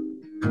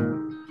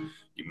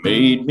 You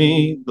made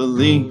me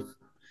believe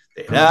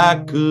that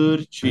I could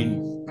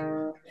achieve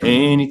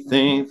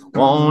anything if I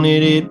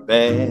wanted it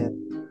bad.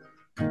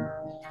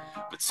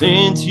 But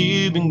since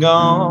you've been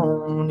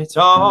gone, it's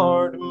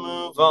hard to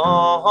move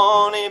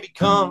on and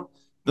become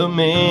the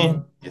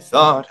man you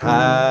thought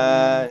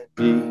I'd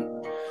be.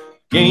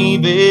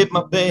 Gave it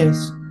my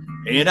best,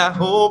 and I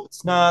hope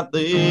it's not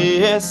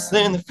less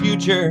than the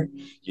future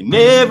you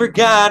never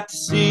got to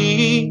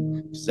see.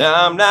 'Cause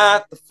I'm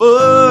not the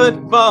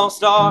football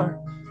star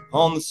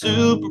on the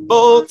Super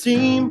Bowl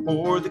team,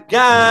 or the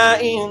guy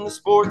in the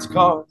sports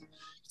car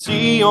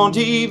see on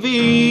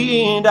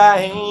TV, and I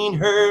ain't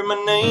heard my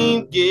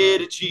name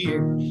get a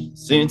cheer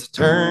since I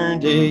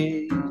turned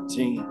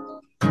 18.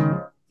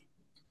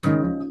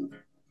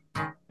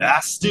 I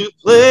still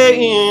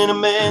play in a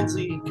men's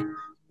league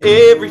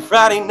every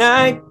Friday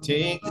night.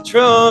 Take the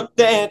truck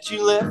that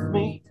you left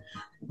me.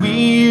 We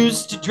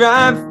used to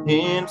drive,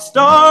 and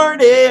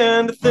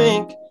starting to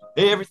think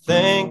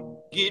everything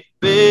get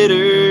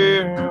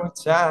better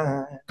with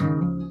time.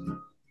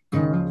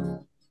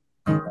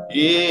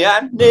 Yeah,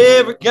 I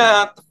never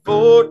got the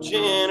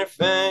fortune or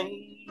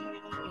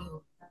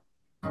fame.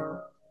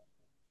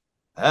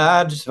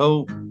 I just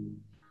hope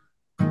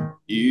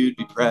you'd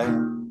be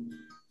proud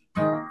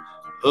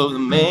of the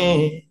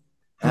man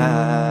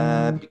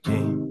I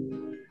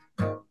became.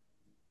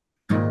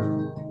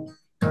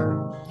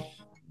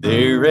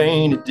 There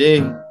ain't a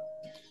day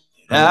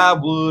that I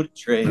would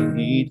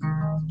trade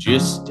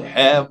just to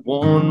have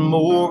one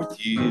more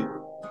with you.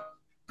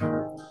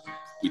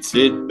 We'd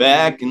sit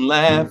back and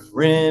laugh,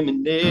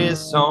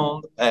 reminisce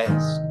on the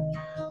past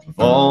of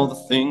all the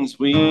things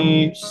we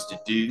used to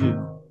do.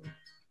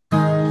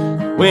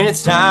 When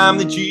it's time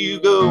that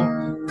you go,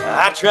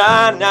 I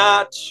try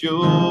not to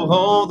show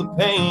all the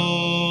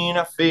pain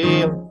I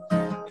feel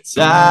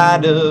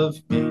inside of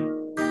me.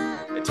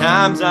 At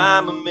times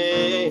I'm a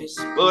mess,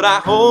 but I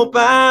hope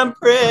I'm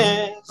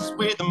impressed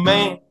with the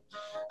man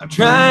I'm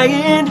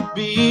trying to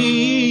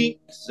be.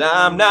 'Cause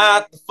I'm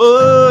not the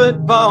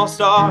football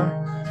star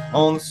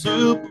on the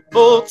Super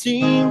Bowl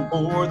team,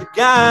 or the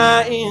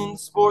guy in the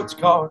sports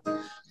car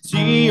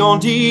see on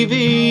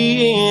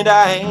TV, and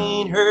I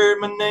ain't heard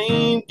my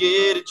name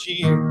get a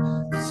cheer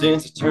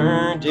since I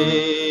turned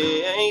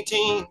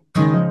 18.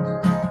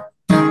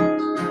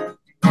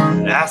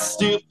 I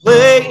still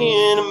play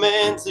in a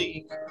men's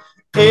league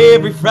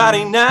every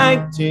Friday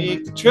night.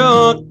 Take the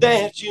truck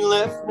that you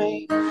left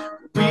me.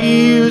 We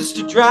used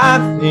to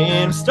drive,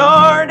 and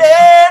started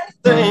to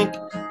think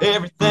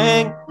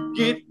everything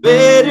get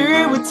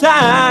better with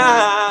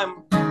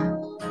time.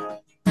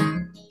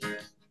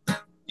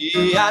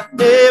 Yeah, I I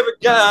never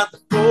got the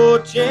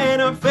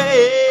fortune of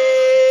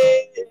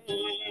fame.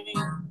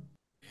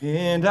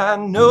 And I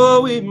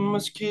know it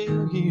must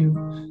kill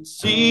you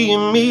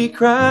seeing me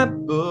cry,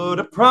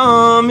 but I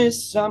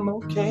promise I'm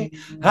okay.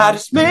 I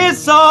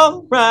dismiss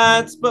all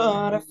rights,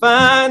 but I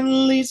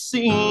finally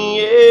see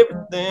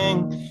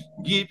everything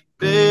get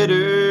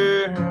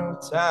better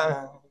with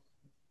time.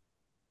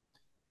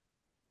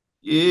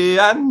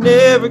 Yeah, I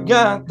never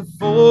got the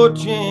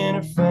fortune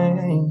or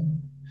fame.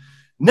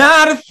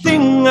 Not a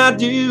thing I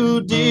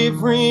do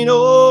different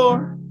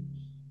or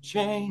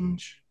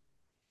change.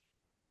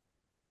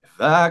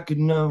 If I could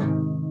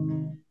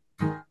know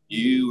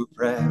you were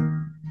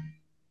proud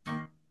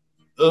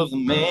of the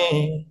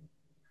man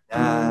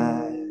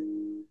I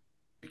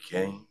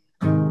became.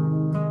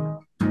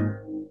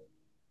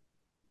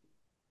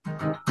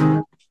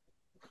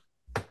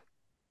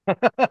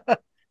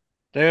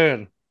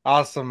 Dude,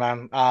 awesome,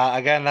 man.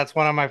 Again, that's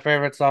one of my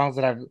favorite songs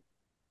that I've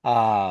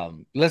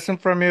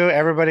listened from you.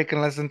 Everybody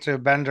can listen to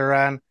Ben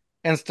Duran.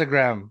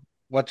 Instagram.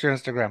 What's your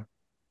Instagram?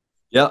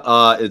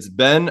 Yeah, it's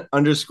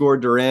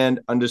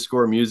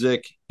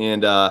Ben_Durand_music.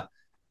 And I'll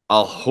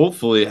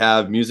hopefully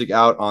have music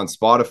out on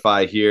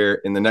Spotify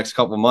here in the next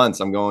couple months.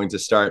 I'm going to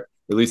start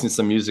releasing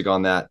some music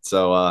on that.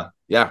 So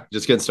yeah,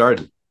 just getting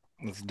started.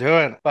 Let's do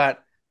it.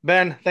 But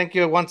Ben, thank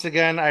you once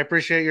again. I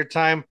appreciate your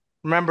time.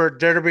 Remember,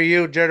 dare to be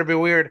you, dare to be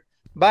weird.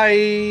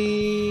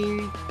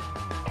 Bye.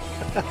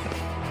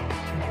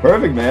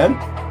 Perfect, man.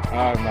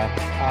 All right, man.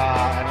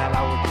 And then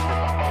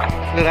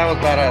dude, that was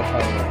badass.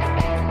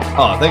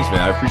 Oh, thanks,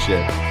 man. I appreciate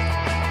it.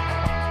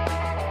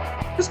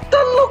 It's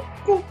the